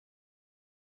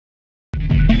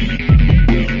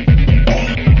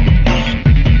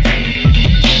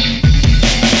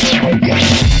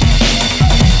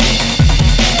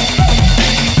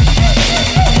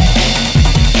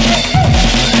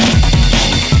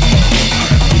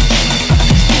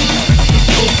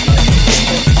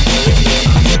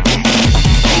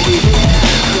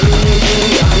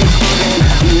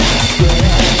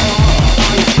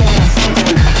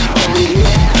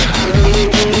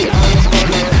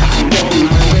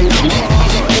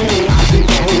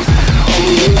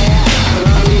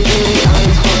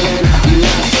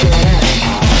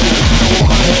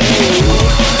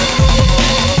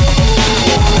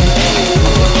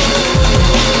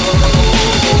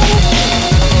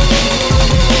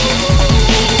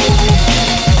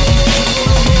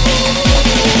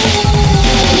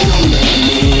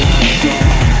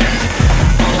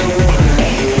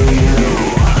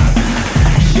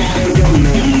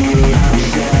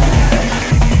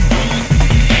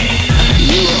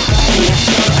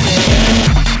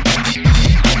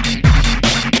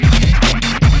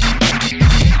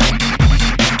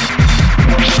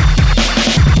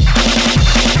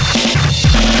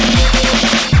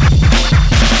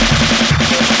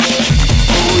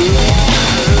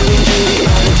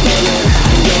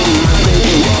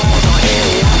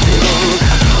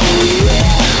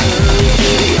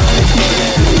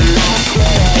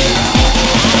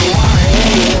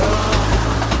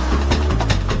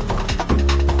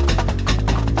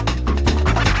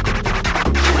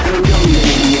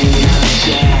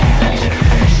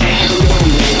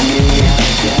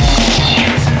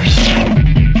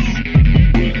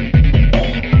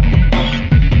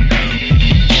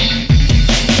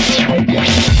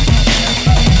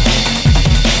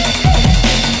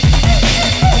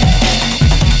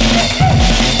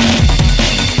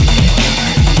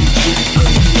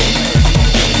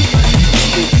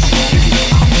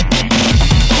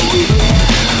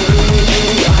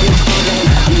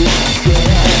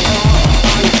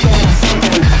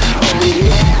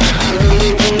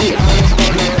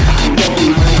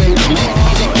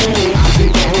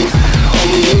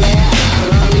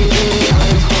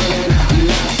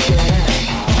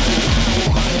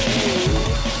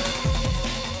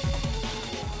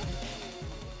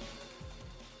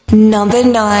 Number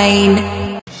 9.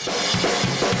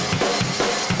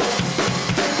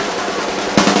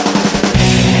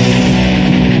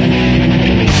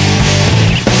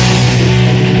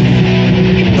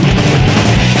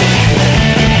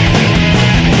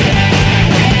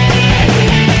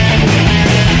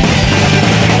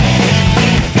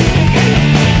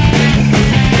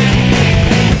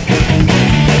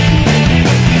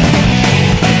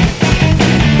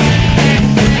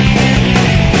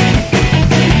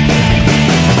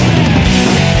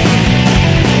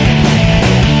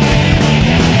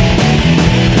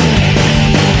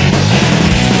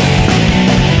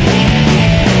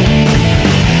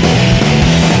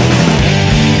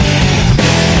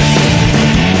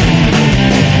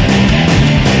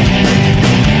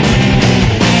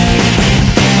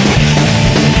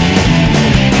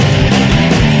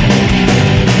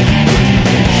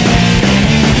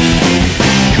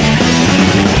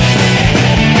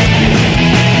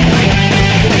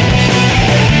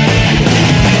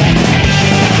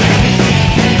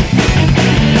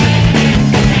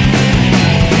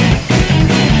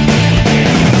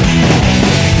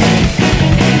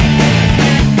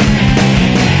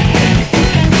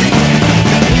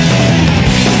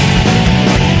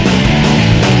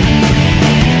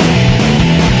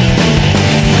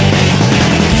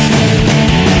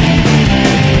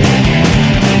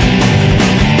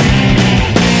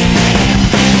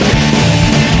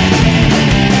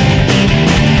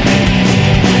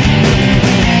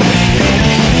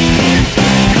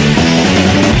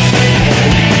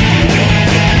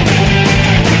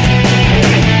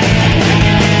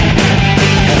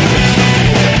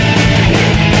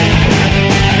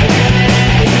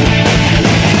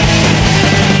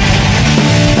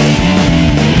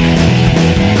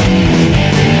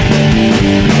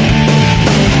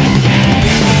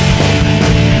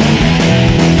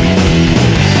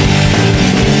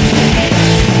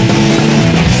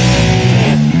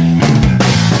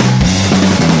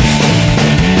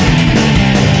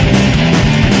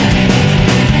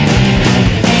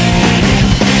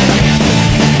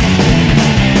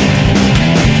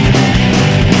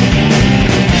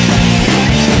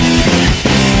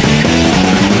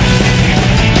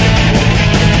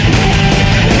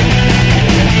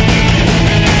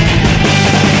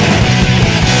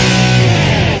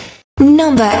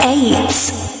 Number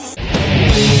 8.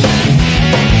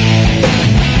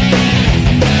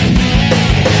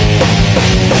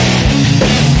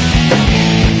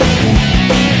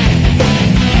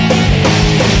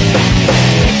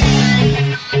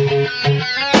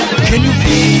 Can you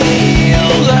feel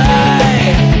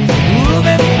life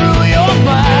moving through your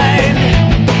mind?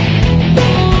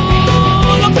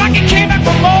 Ooh, looks like it came back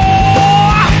for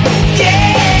more.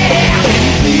 Yeah. Can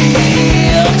you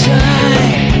feel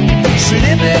time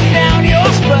slipping down your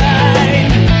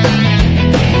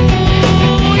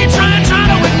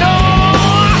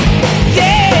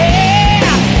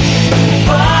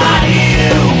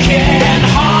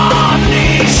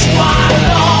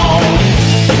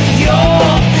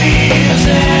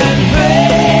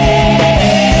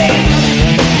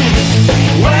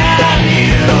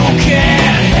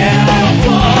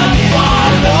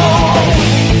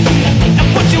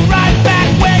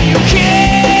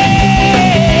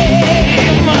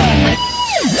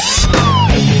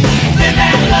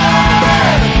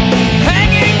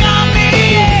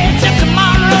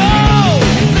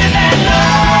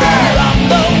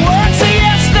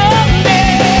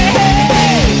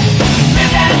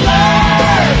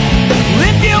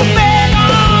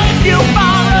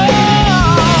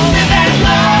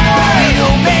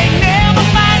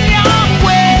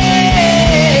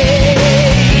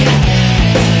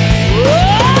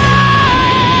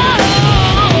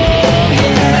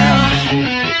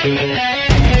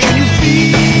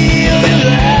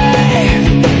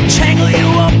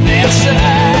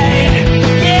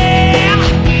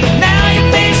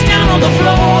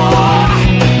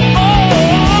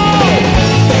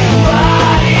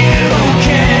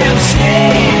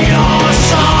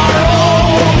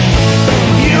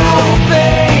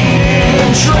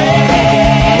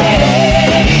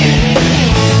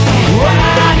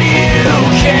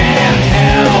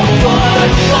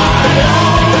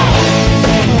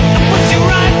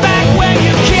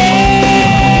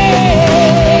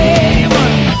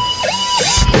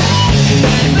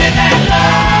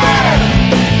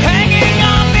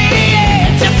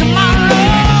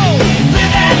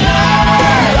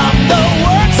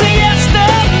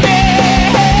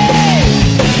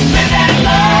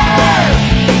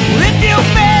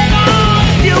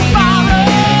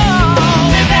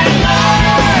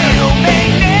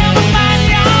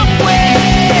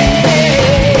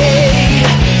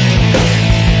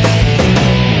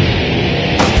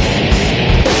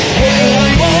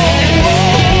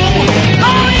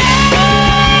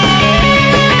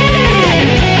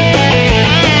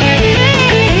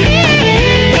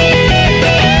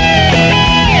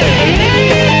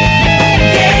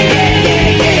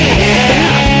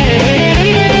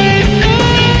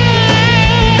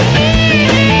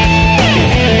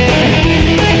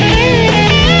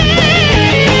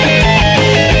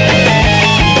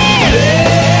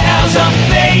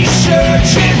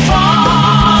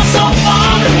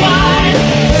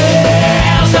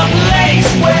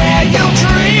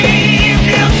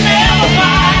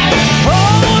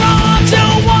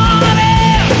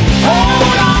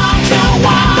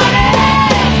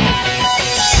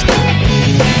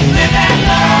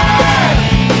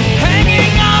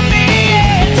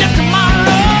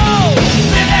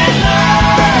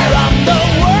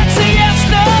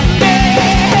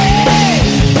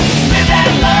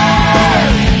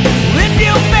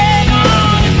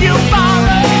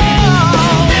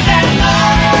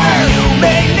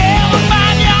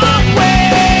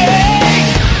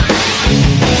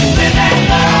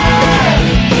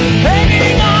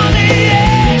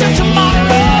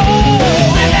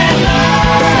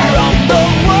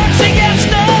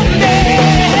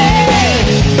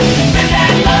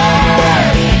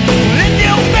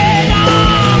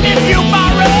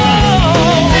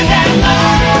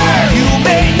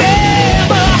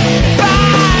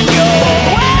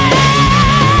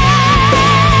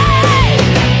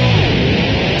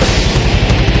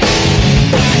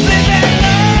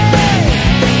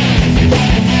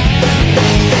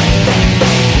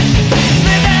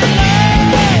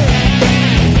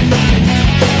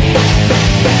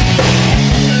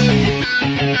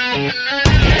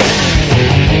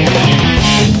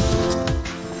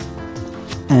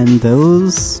And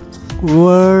those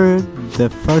were the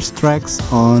first tracks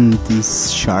on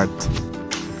this chart.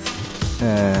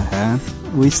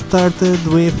 We started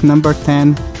with number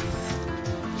 10,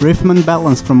 Rhythm and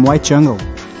Balance from White Jungle.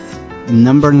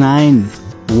 Number 9,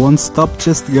 Won't Stop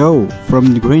Just Go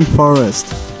from Green Forest.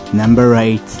 Number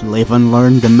 8, Live and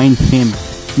Learn, the main theme.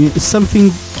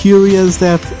 Something curious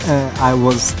that I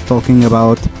was talking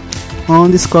about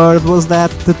on Discord was that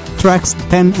the tracks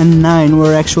 10 and 9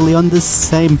 were actually on the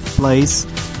same place.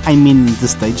 I mean, the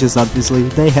stages obviously,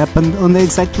 they happened on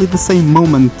exactly the same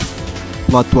moment,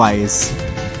 plot-wise.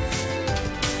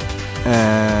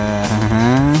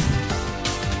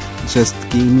 Just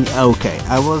give me... Okay,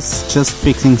 I was just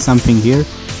fixing something here.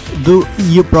 Do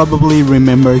you probably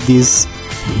remember this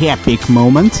epic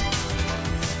moment?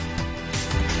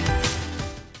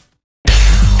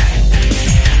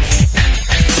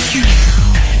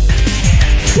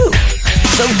 Phew.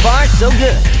 So far, so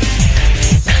good.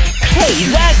 Hey,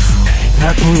 that's...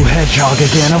 That blue hedgehog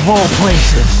again, of all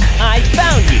places. I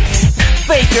found you,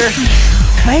 Faker.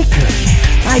 Faker?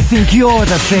 I think you're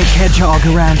the fake hedgehog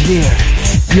around here.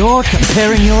 You're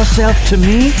comparing yourself to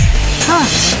me? Huh?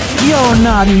 You're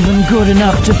not even good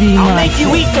enough to be I'll make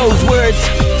you eat those words.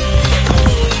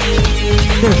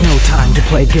 There's no time to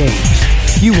play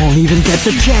games. You won't even get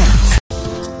the chance.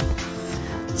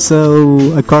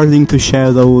 So, according to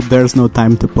Shadow, there's no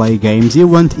time to play games. You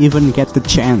won't even get the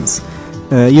chance.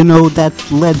 You know that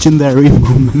legendary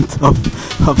moment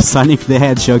of Sonic the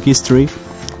Hedgehog history?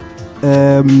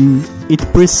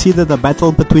 It preceded a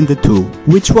battle between the two,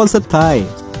 which was a tie.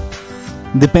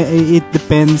 It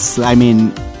depends, I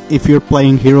mean, if you're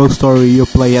playing Hero Story, you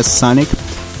play as Sonic.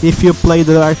 If you play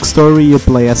the Dark Story, you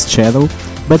play as Shadow.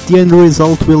 But the end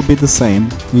result will be the same.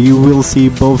 You will see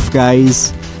both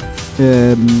guys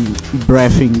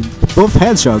breathing, both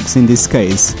hedgehogs in this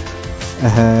case,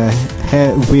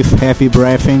 with heavy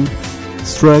breathing,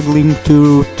 struggling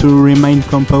to remain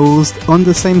composed on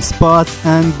the same spot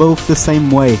and both the same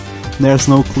way. There's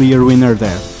no clear winner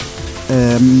there.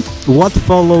 What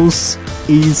follows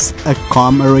is a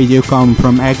radio comm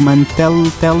from Eggman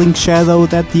telling Shadow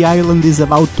that the island is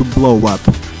about to blow up.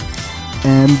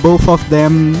 And both of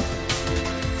them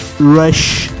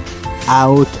rush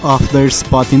out of their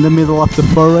spot in the middle of the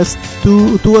forest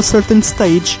to a certain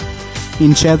stage.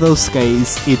 In Shadow's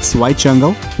case, it's White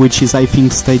Jungle, which is I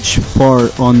think stage 4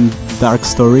 on Dark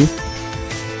Story,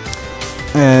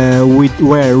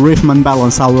 where Rhythm and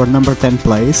Balance, our number 10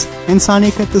 plays, and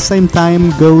Sonic at the same time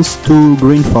goes to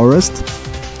Green Forest,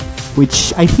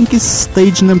 which I think is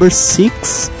stage number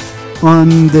 6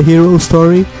 on the Hero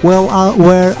Story,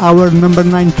 where our number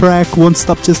 9 track, Won't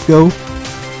Stop Just Go,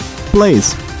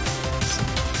 plays.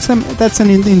 That's an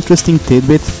interesting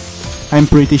tidbit. I'm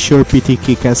pretty sure PT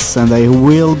Kick-Ass and I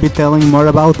will be telling more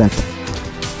about that.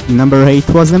 Number 8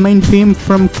 was the main theme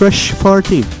from Crush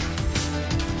 40.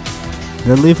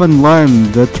 The Live and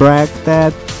Learn, the track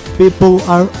that people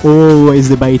are always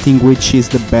debating which is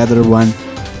the better one.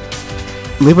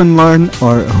 Live and Learn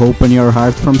or Open Your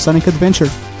Heart from Sonic Adventure.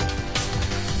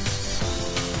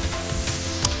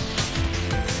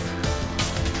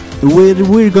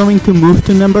 We're going to move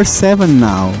to number 7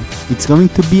 now. It's going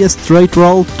to be a straight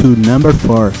roll to number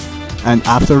 4. And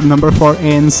after number 4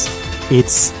 ends,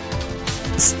 it's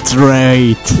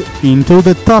straight into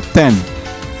the top 10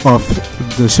 of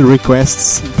the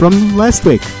requests from last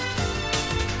week.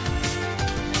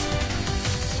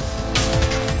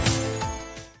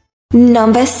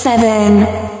 Number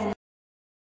 7.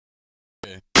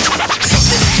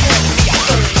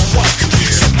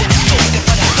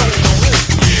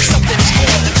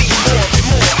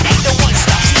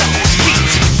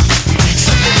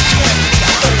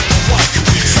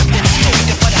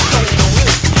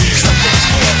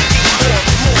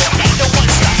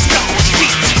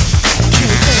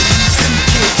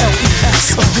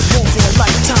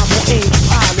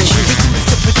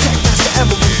 Protect, that's the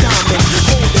emerald diamond.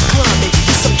 Hold the climate,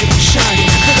 you're subject to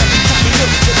shining.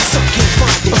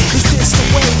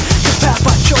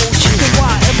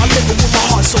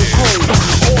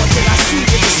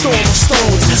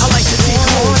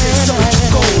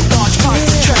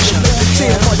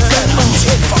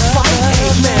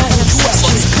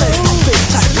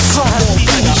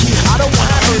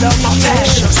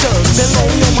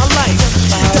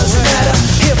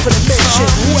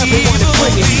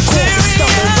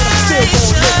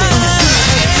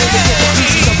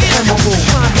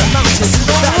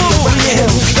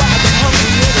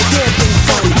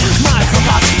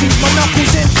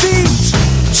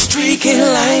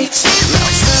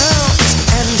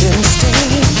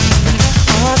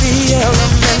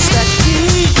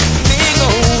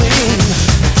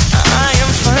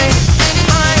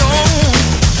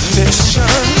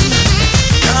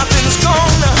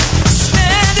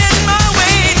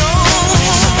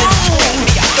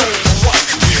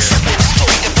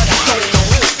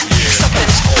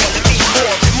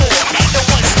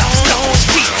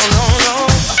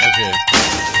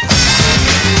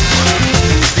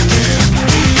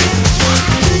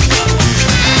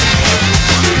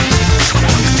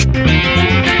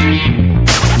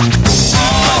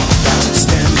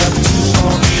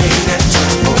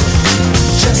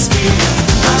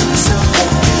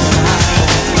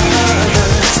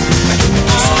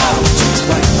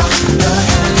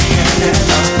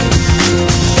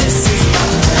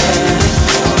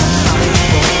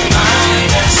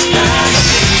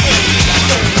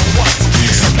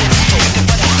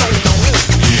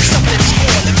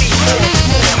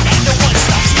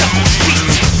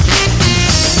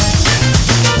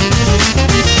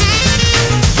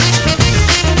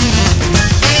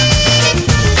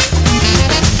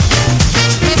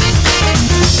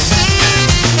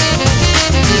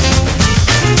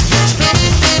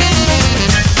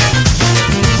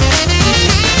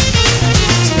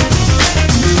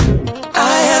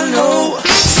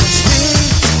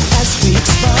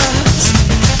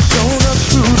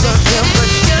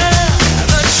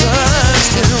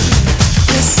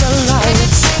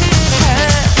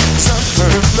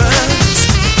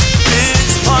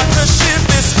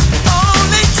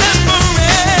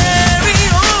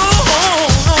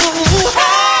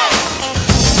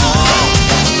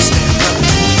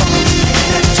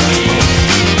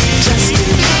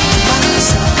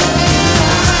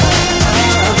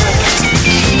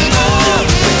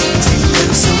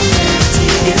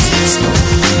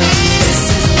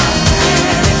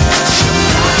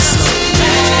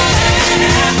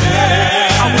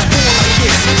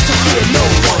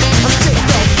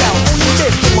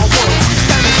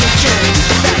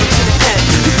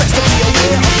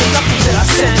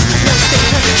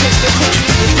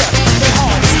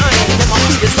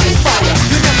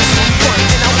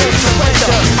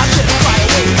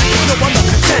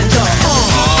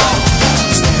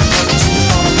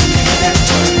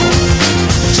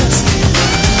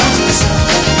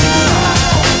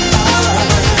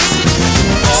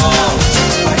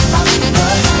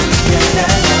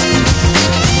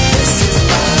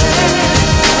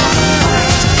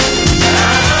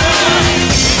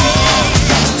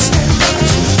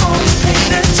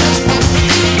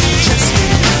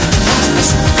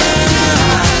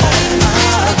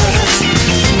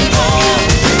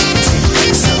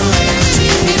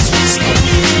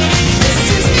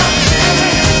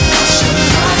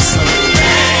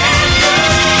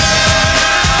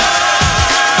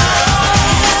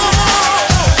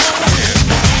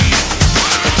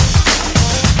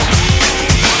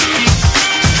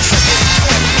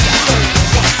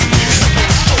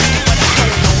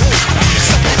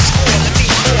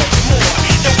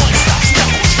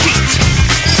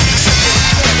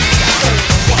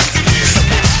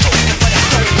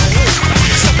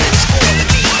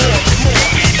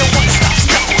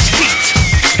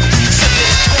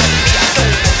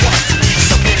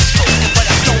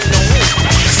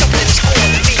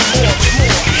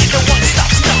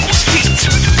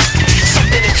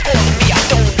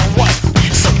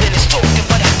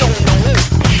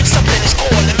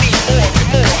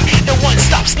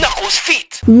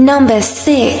 Number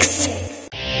 6.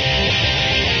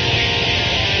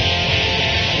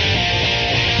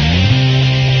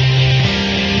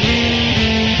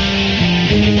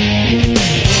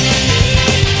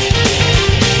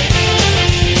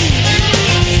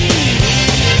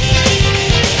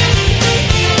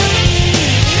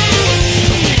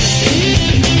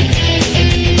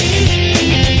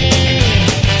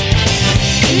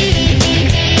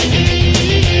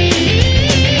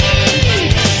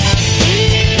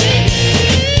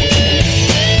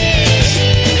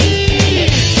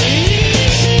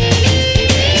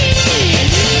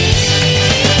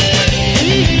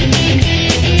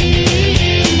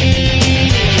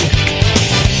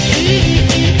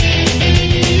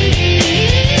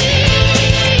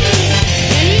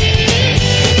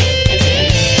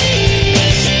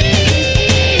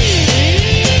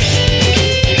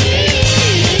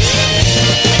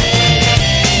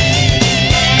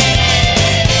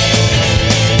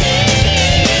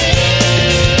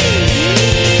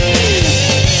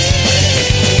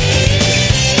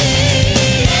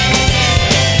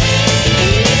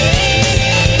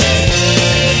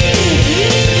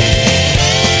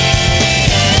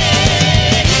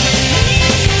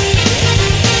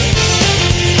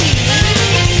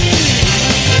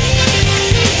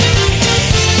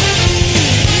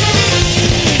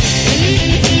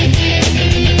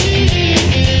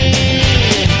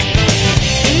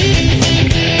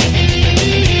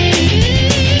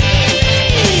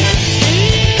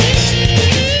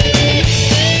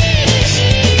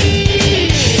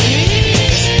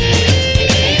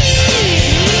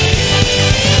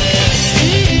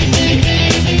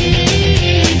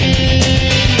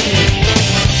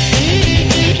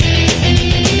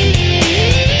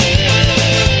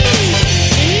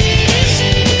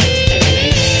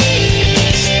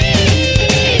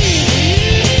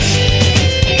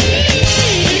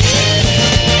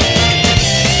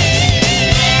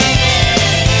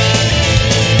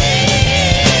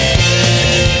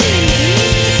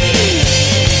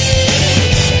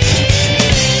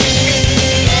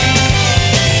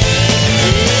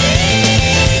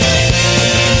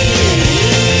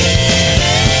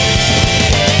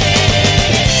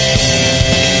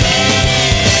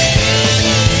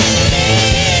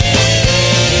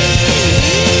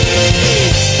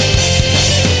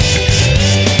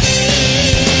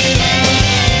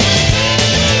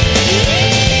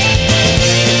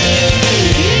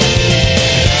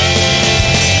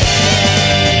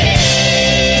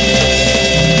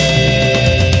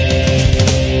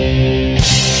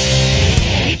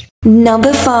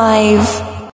 Number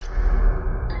 5.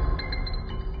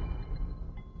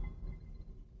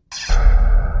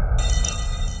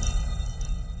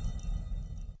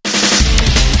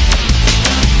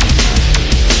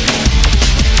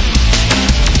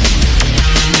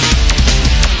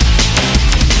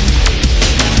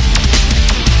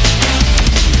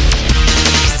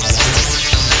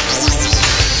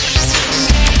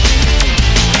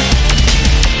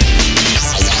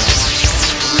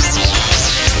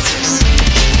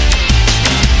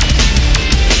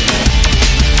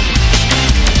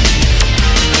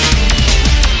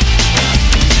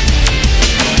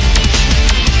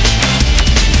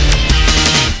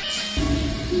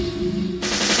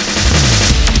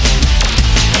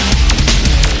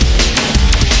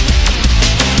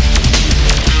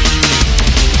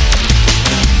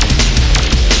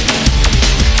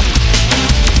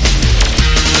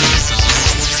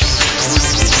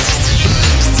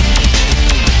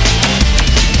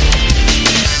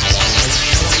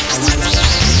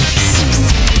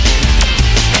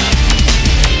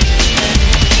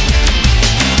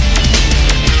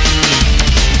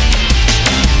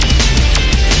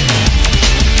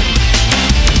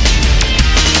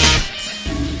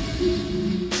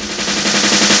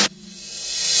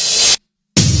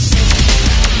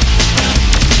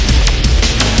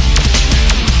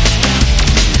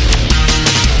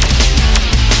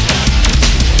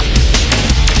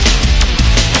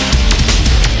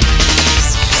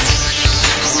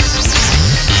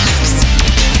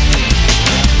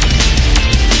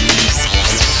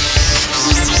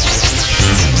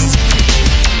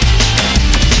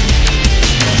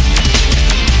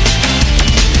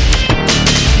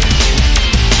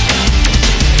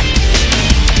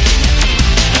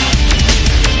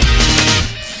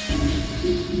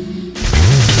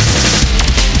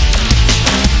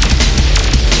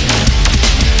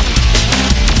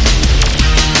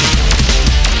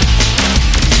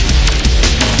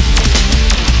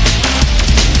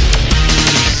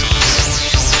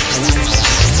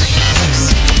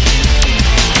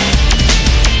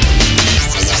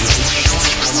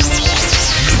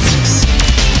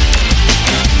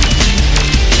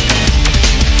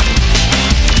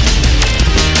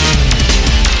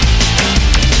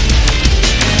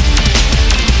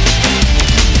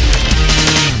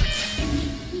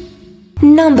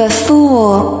 Number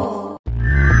 4.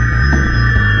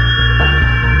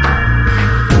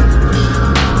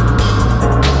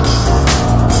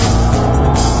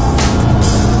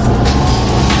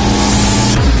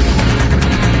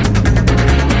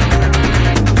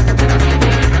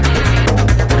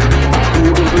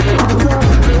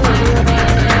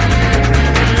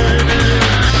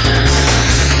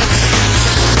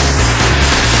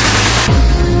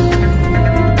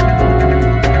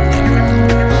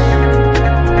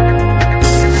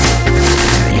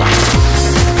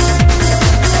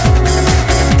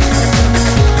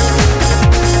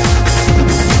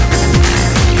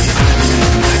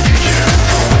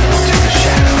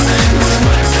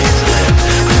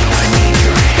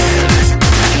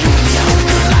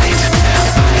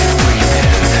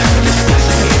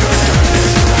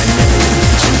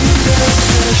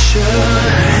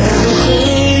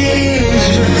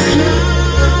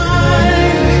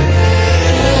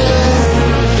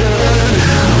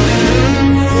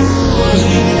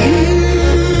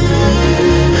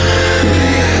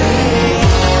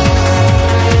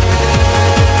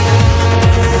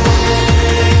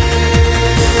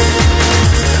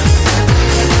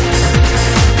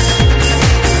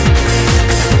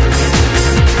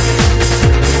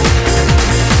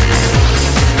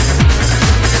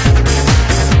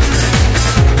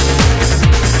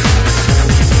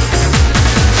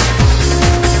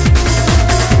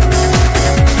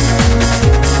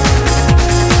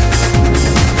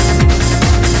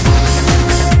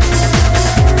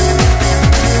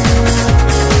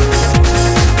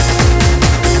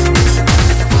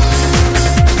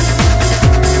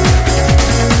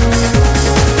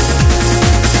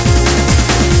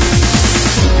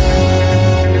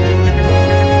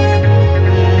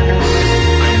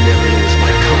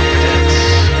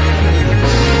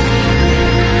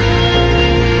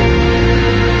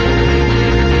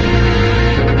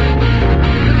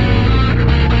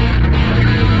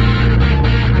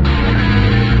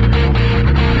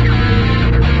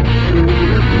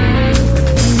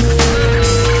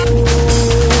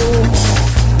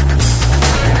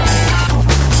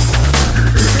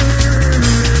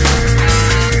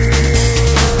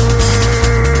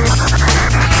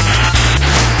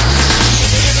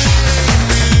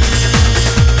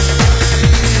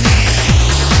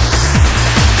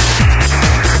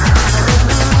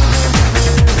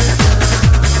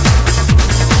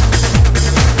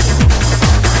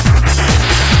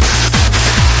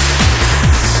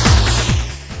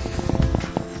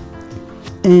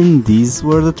 And these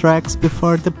were the tracks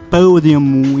before the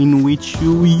podium, in which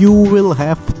you will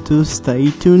have to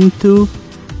stay tuned to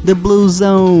the Blue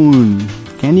Zone.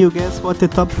 Can you guess what the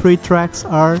top 3 tracks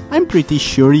are? I'm pretty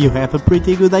sure you have a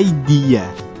pretty good idea,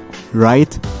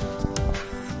 right?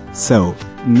 So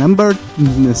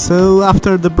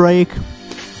after the break,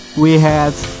 we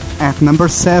had at number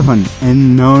 7,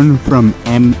 Unknown from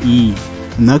ME,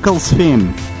 Knuckles'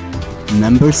 theme.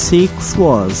 Number 6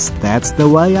 was That's the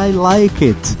Way I Like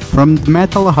It from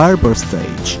Metal Harbor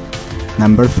stage.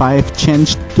 Number 5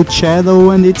 changed to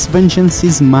Shadow and Its Vengeance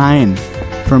Is Mine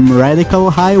from Radical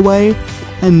Highway.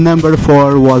 And number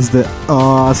 4 was the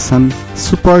awesome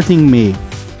Supporting Me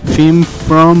theme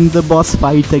from the boss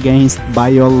fight against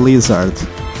Bio Lizard,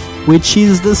 which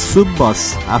is the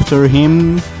sub-boss. After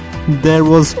him, there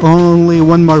was only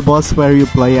one more boss where you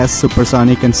play as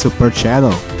Supersonic and Super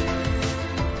Shadow.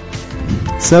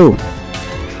 So,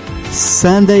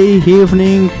 Sunday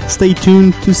evening, stay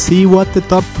tuned to see what the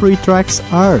top 3 tracks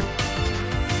are.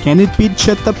 Can it be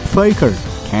Shut Up Faker?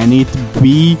 Can it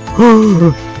be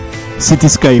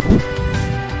Cityscape?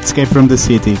 Escape from the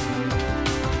City?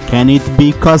 Can it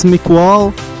be Cosmic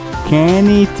Wall? Can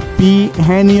it be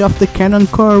any of the Canon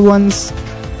Core ones?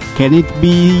 Can it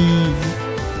be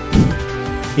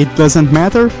It Doesn't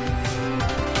Matter?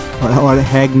 Or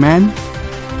Hagman?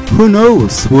 Who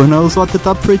knows? Who knows what the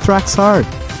top 3 tracks are?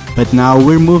 But now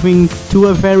we're moving to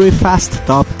a very fast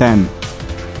top 10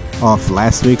 of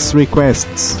last week's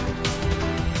requests.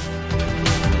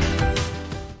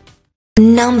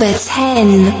 Number 10. さ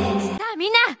あみ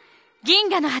んな、銀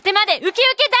河の果てまでウキウキ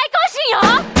大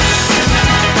行進よ。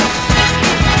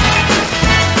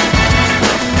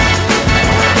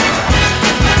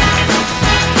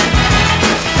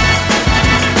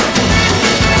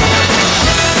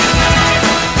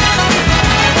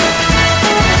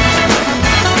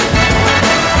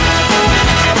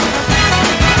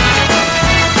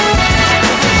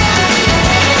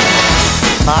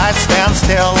I stand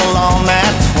still alone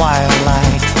at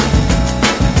twilight.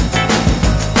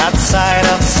 Outside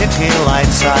of city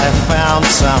lights I found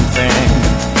something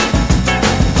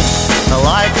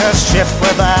like a ship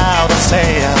without a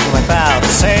sail, without a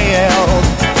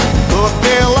sail.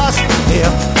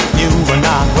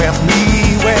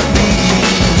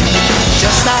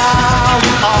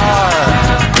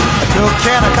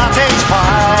 baking a cottage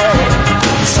pie.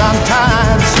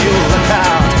 Sometimes you look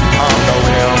out of the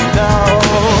window,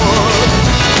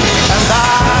 and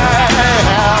I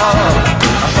have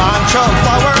a bunch of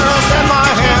flowers in my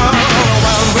hand.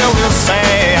 Well, will you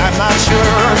say I'm not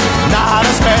sure? Not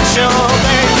a special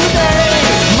day today.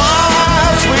 My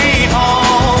sweet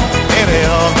home, it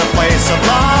is the place of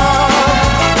love.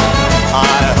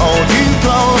 I hold you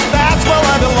close, that's where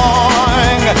I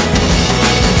belong.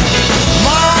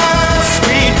 My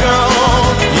sweet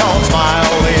girl, your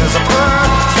smile is a prayer.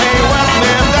 Stay with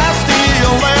me, that's the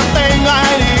only thing I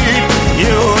need.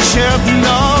 You should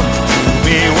know, to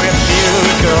be with you,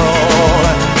 girl,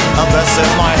 this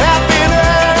is my happiness.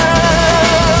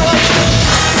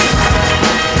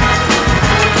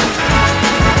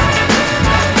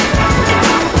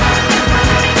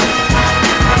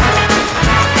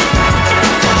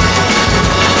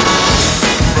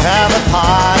 Have a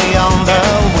party on the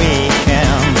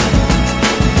weekend.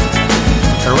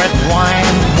 Red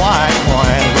wine, white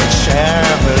wine,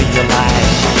 whichever you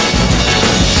like.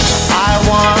 I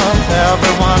want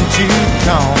everyone to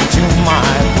come to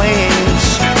my place.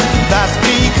 That's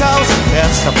because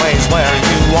it's the place where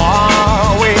you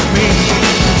are with me.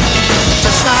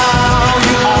 Just now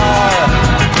you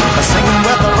are singing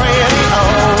with the radio.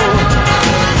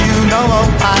 You know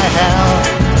I have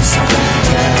something to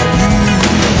tell you.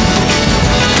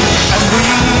 And we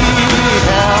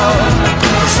have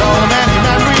so many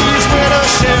memories we're to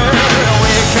share.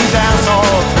 We can dance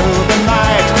all through the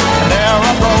night, and there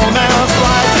are romance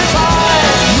right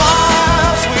inside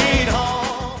my sweet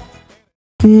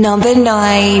home. Number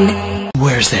 9.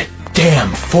 Where's that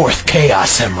damn fourth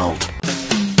Chaos Emerald?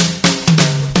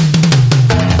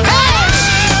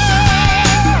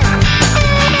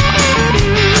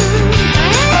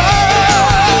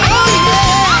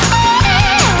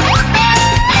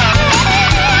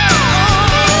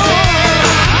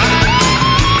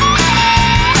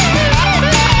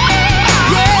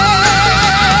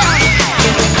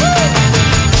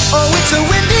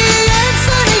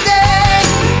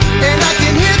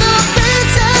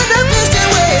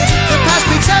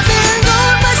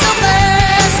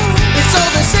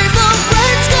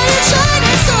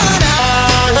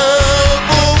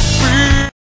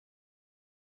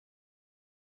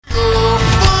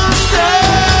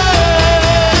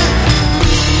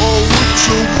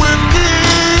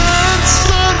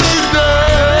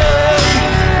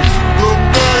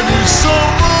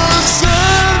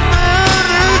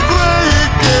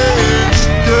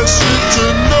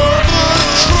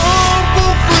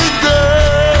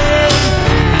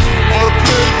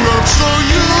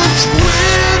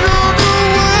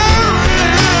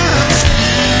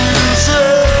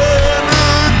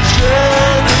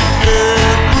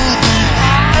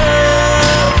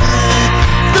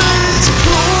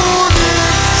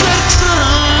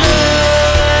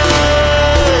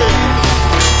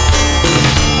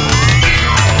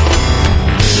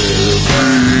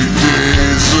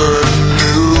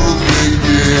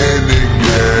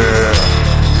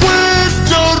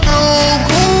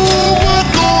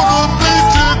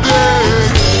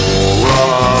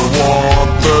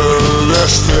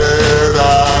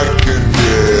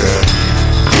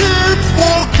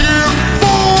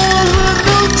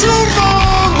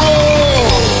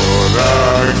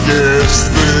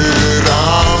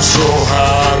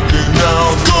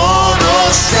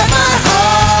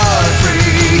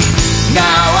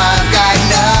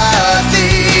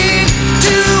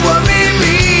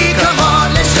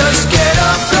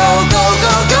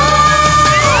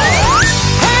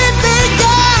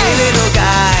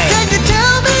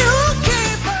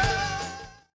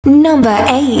 Number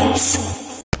 8.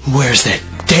 Where's that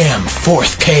damn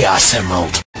fourth Chaos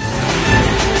Emerald?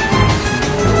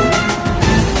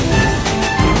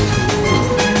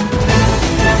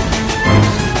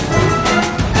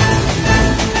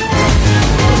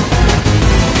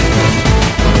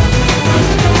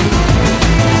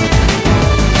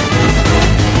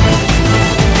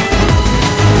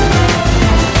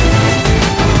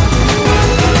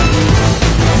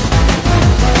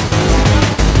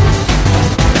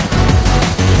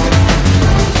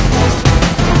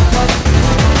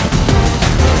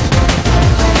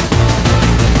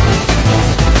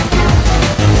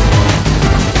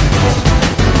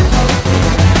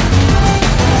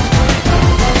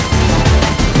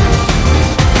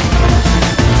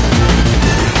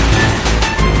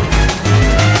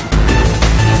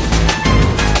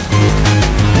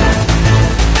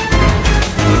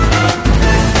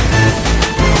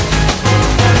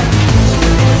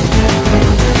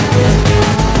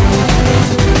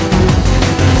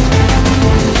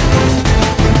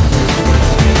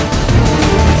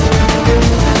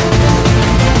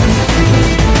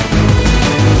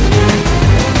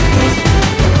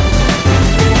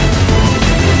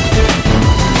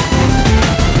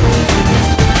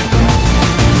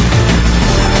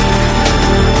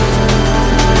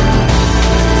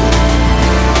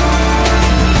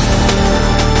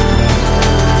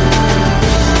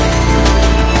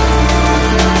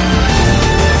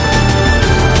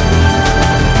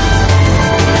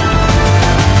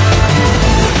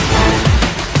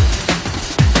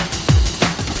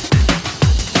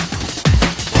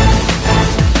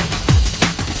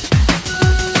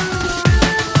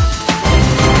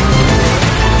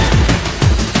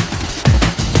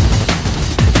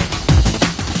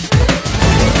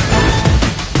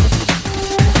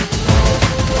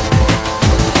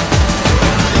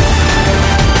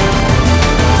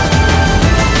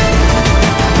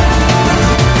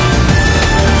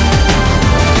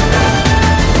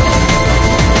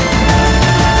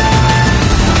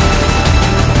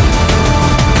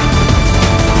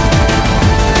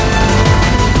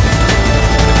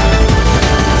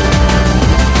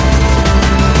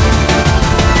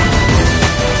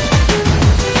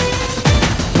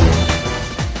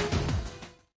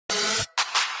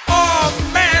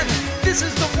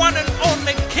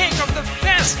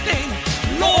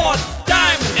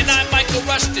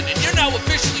 Rustin, and you're now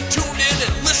officially tuned in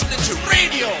and listening to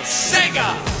Radio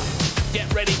Sega. Get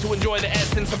ready to enjoy the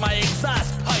essence of my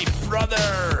exhaust pipe,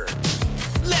 brother.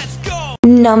 Let's go!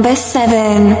 Number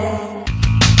 7.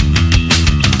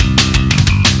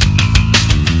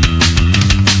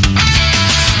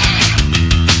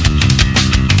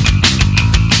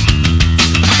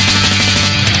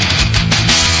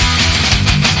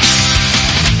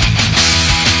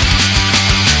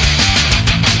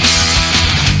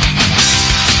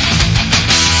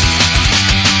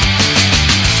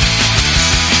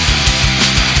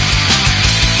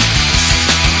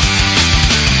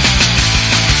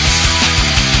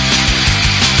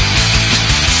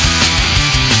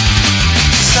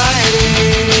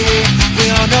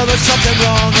 There's something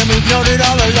wrong, and we've known it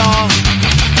all along.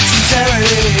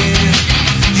 Sincerity,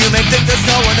 you may think there's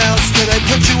no one else till they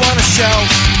put you on a shelf.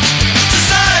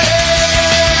 Society,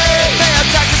 they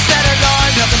attack the standard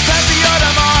line, nothing past your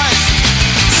demise.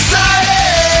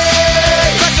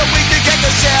 Society, like a week to get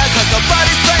the share, cause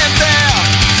nobody's playing fair.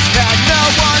 And no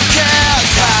one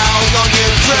cares how long you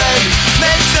trade,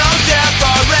 makes no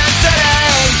difference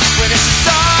today. When a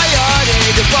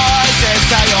society devises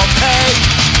how you'll pay.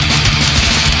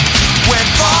 When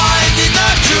finding the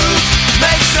truth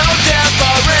makes no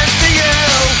difference to you,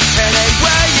 any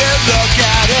way you look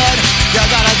at it,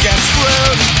 you're gonna get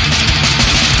screwed.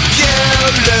 You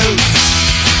lose.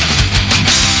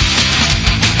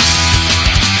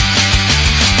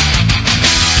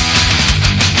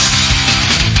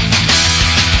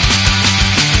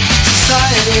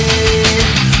 Society,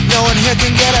 no one here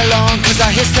can get along, cause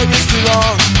our history's too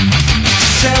long.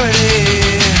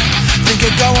 Sincerity, think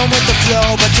you're going with the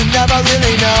flow, but you never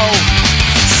really know.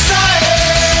 Society,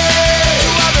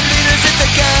 who are the leaders in the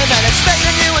game, and it's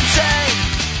making you insane.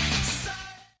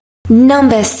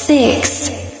 Number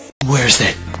 6. Where's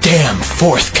that damn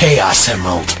fourth Chaos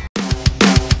Emerald?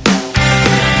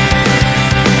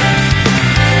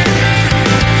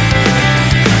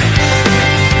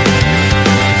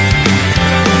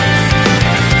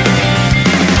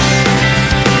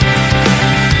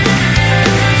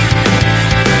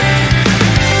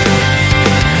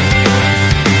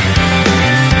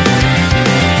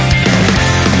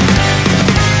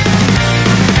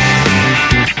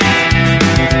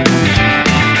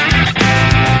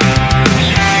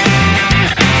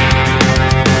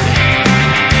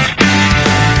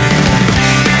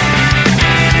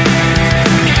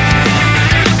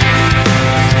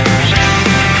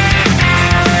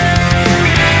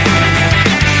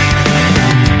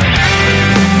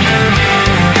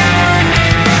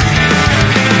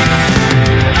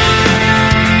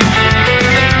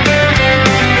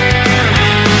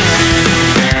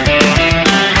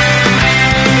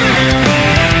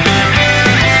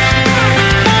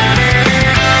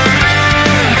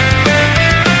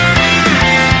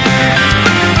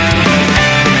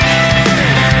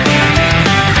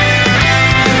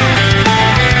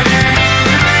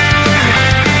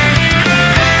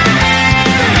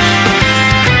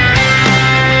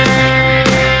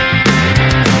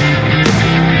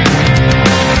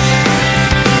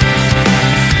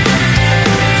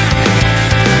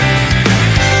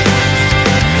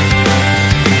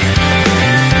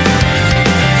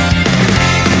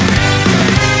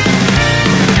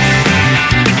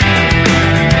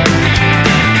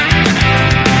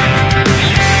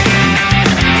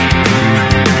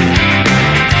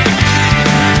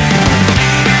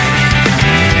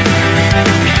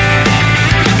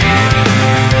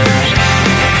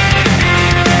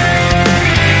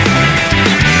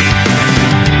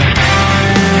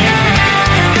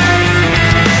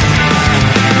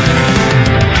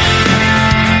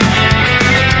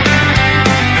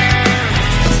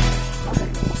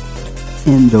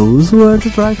 And those were the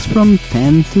tracks from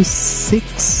 10 to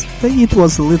 6. It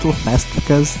was a little fast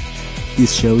because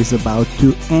this show is about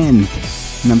to end.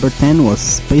 Number 10 was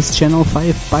Space Channel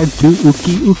 5 Part 2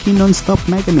 Uki Uki Non-Stop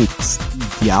Megamix,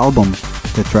 the album.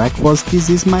 The track was This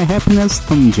Is My Happiness,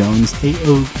 Tom Jones' A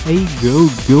Go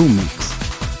Go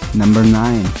Mix. Number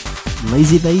 9,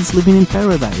 Lazy Days Living in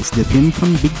Paradise, the theme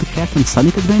from Big the Cat and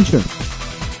Sonic Adventure.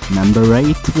 Number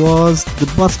 8 was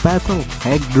The Boss Battle,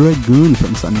 Hag Dragoon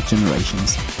from Sonic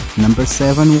Generations. Number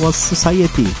 7 was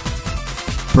Society,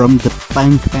 from the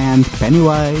punk band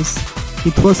Pennywise.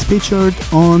 It was featured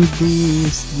on the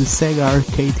Sega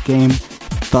arcade game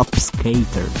Top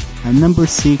Skater. And number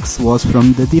 6 was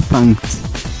from the defunct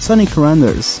Sonic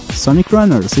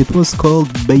Runners. It was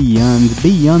called Beyond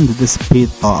the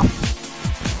Speed Off.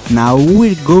 Now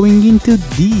we're going into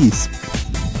this.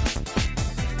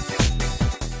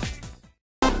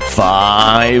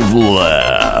 5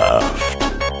 left.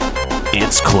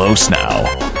 It's close now.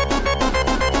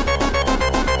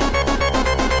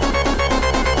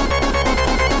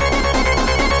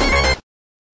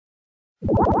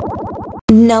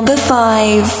 Number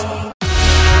 5.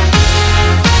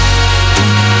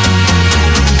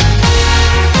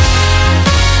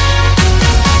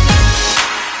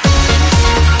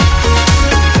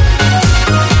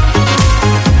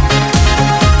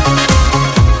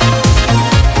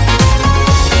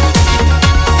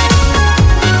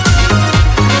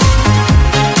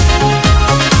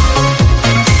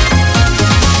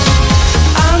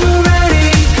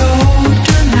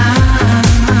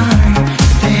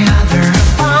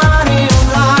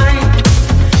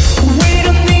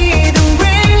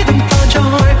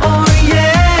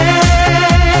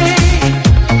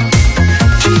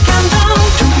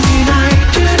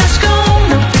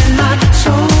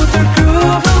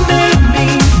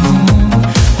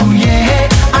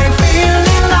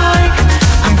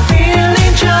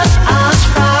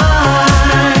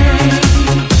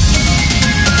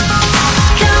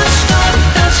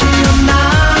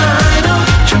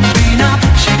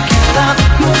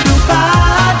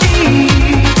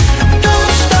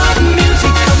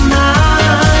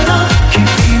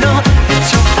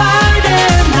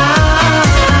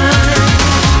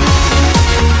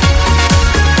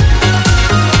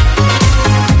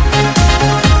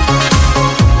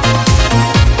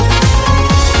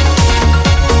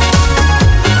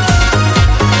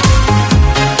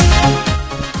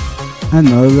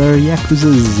 Another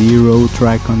Yakuza 0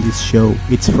 track on this show.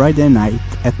 It's Friday night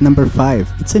at number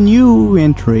 5. It's a new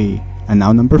entry. And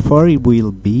now number 4 it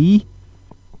will be...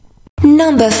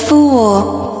 Number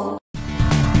 4.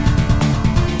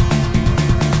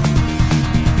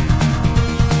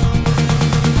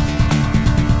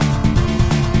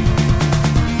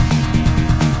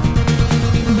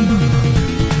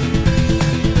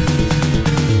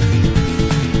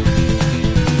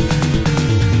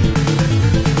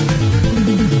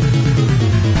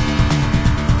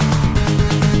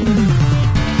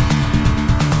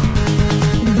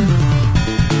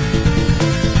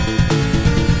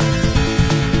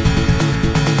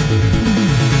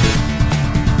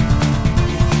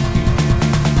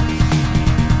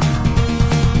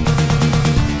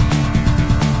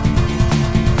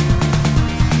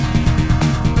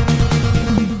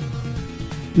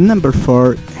 Number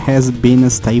 4 has been a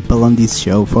staple on this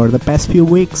show for the past few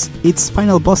weeks. It's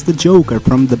Final Boss the Joker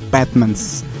from the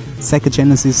Batman's Sega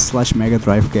Genesis / Mega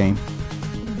Drive game.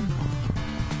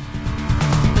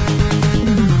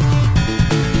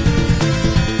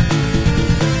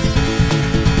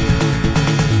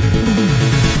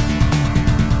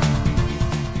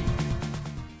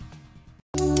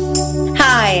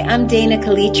 Hi, I'm Dana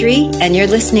Calitri, and you're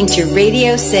listening to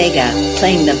Radio Sega,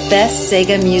 playing the best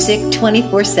Sega music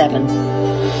 24/7.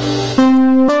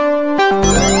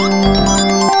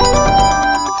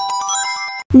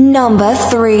 Number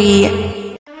 3.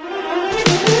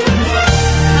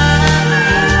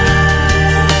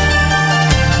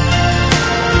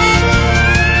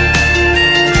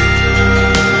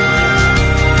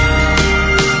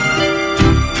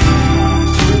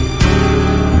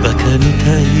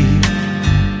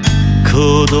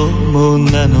子供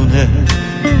なのね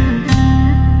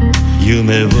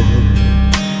夢を追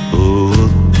っ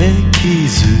て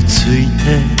傷ついて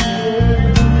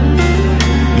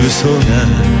嘘が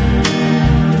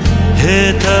下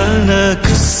手なく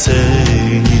せに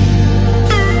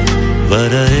笑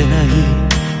えない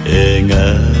笑顔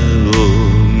を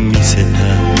見せた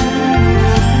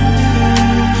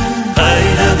I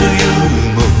love you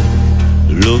も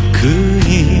ろくに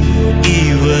言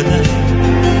わない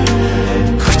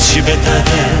口下手で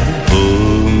ほ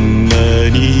んま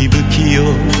に不器用な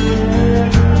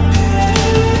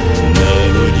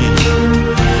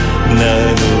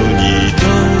のにど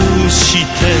うして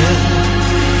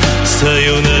さ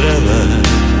よならは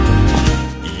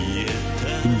言え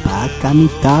たバカみ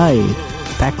たい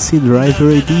Taxi Driver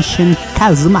Edition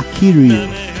Kazuma Kiryu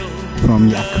from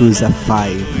Yakuza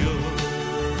 5.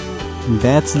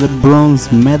 That's the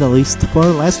bronze medalist for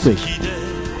last week.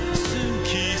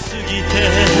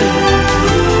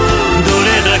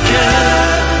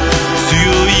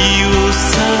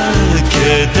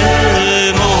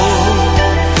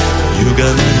 歪ま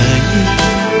ない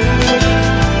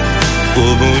思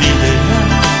い出が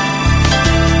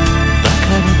バカ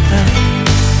みたい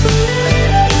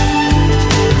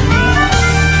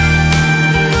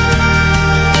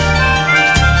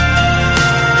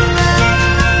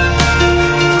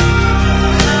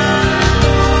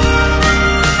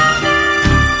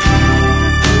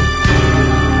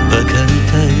バカみ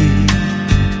たい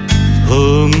ほ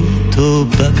んと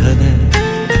バカね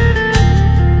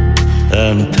あ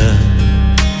んた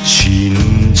信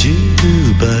じる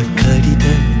ばかりで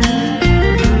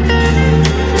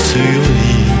強い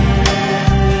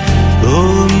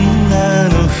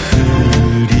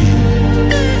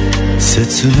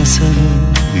翼の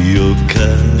夜風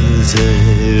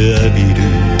浴びる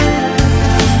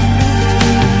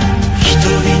一人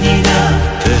にな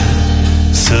って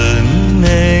3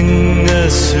年が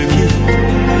過ぎ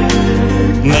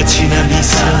街並み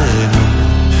さえも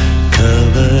変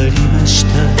わりました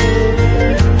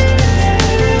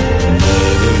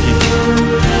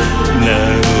な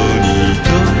のにど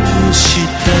うし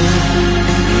て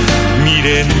未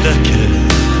練だけ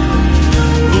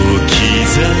置き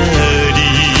去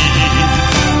り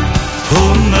ほん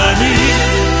まに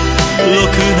ろ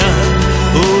くな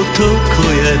男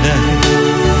やない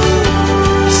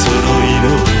その日の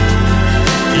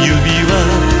指輪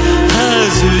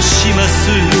外します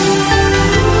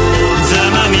ざ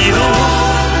まみを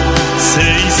せい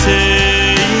せ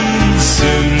いする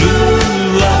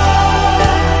わ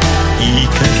いい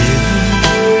加減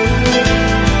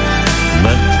待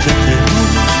ってても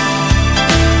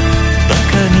バ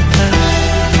カみたい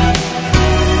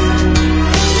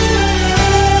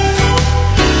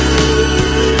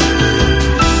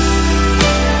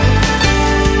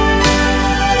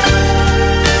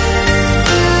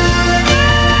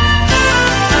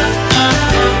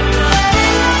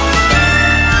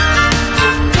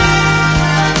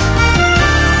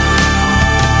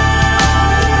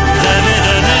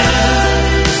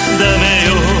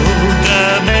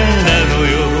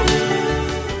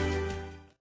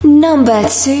Number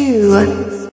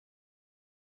 2.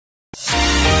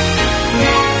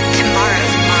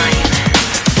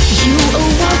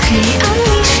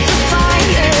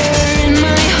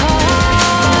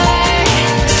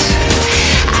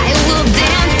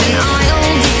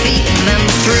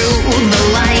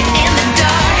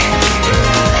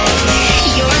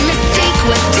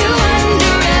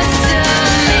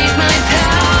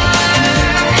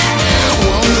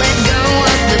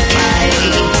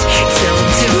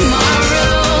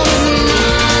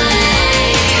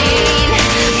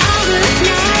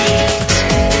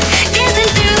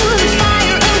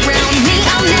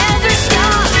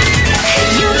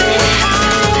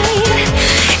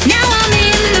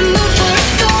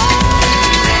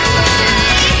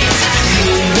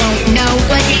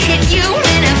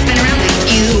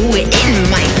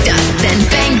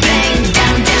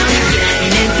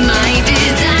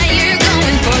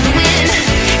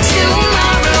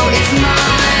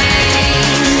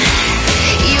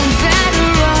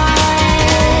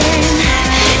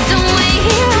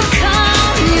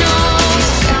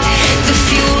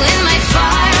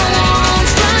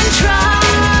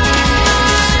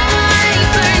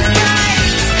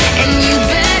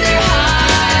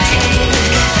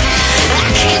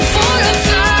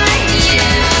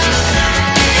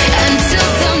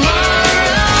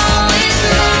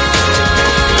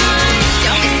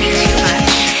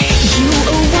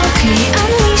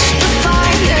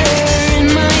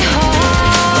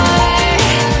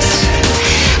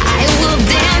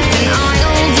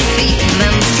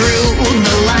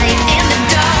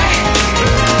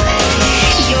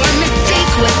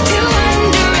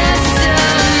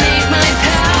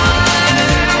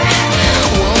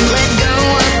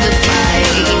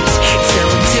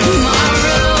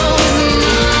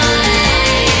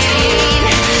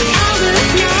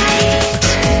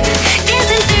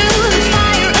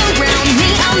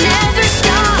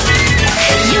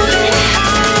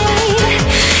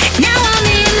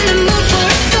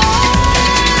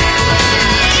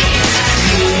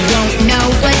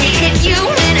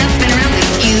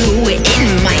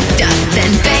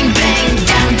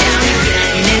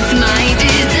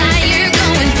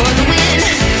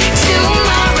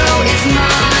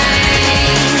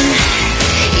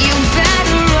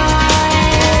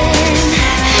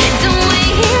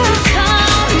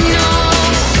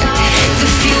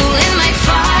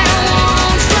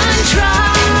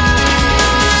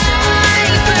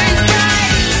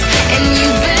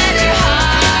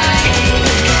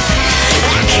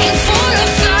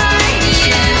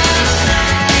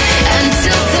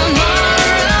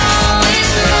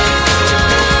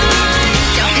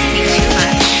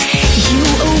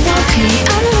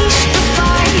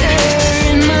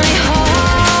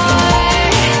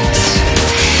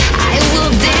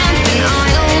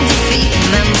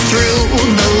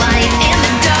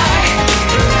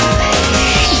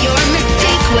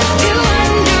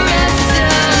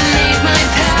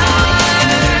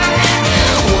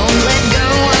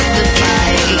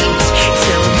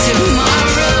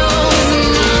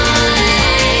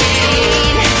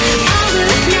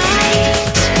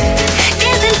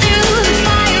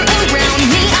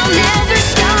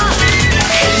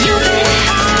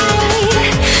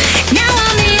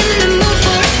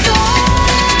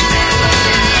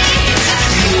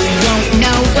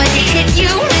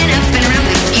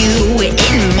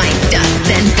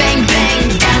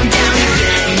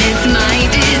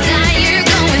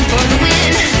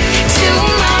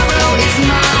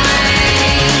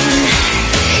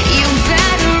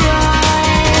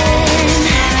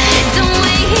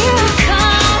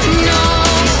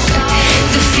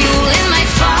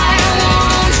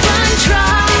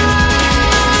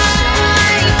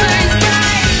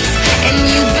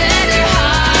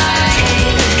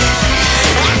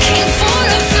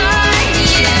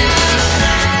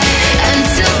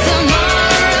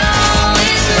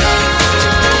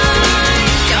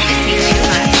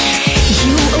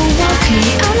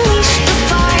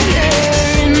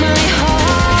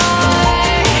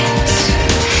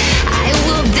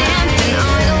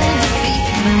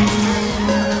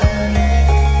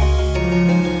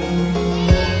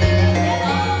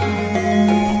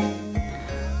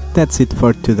 that's it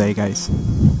for today, guys.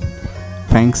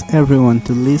 Thanks everyone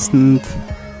to listen.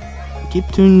 Keep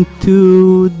tuned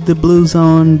to the Blue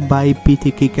Zone by PT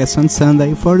Kickass on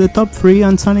Sunday for the top 3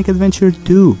 on Sonic Adventure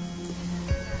 2.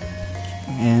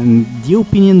 And the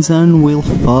Opinion Zone will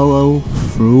follow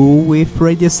through with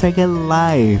Radio Sega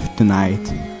Live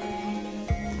tonight.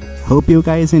 Hope you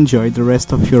guys enjoyed the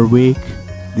rest of your week.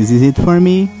 This is it for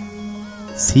me.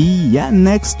 See ya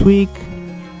next week.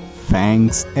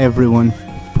 Thanks everyone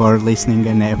for listening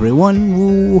and everyone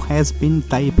who has been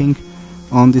typing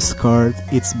on Discord.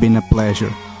 It's been a pleasure.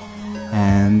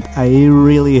 And I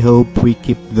really hope we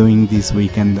keep doing this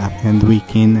week and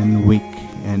week in and week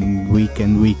and week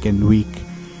and week and week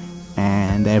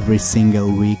and every single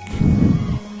week.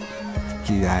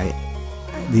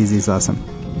 This is awesome.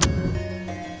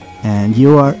 And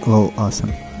you are all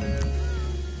awesome.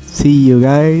 See you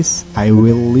guys. I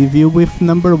will leave you with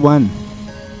number 1.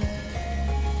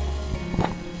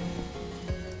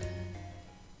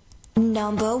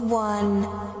 Number 1.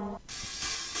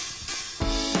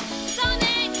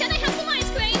 Sonic, can I have some ice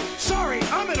cream? Sorry,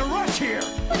 I'm in a rush here.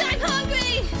 But I'm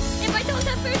hungry. If I don't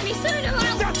have food me sooner,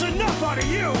 I'll... That's enough out of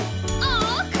you.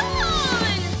 Oh, come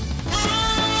on.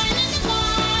 Island of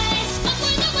lights, up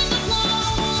when the wind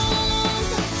blows.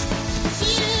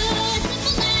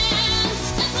 Beautiful land,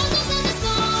 the puzzles of the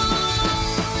snow.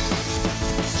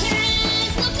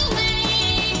 Can't look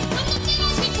away from the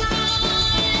tears we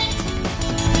cut.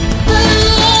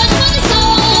 Food for the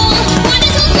soul, what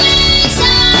is a place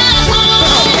apart?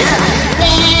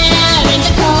 There in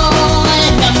the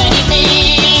cold, not many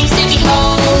things to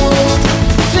behold.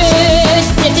 First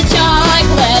dip the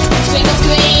chocolate, sprinkles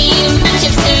cream and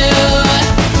chips too.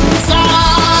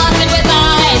 Softened with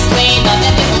ice cream of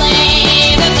every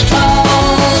flavor for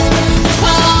told.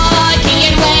 Talking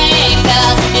in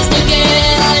wafers is too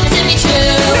good to be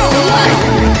true.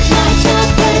 My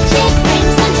chocolate chip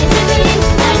brings Sundays every day.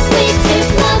 My sweet tooth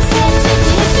loves it to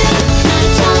be free. My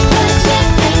chocolate chip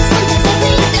brings Sundays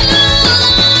every day.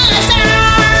 Cool as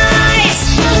ice.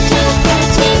 My chocolate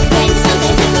chip brings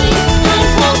Sundays every day. I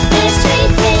hope this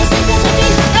treat is a recipe.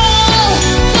 Oh,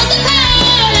 for the paradise.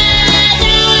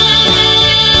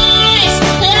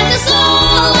 Let the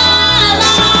soul alive.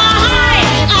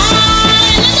 Island of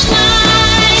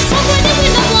lights, up where the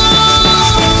wind blows.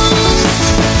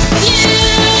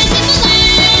 Beautiful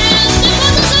land, the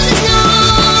puzzles of the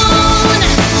known.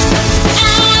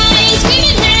 Ice cream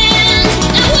in hand,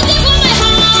 I want it for my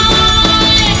heart.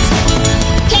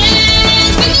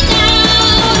 Can't bring it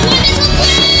down when this whole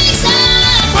place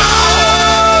apart.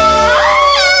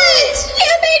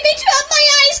 You made me drop my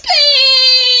ice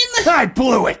cream. I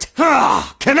blew it.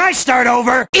 Ah, can I start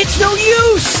over? It's no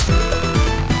use!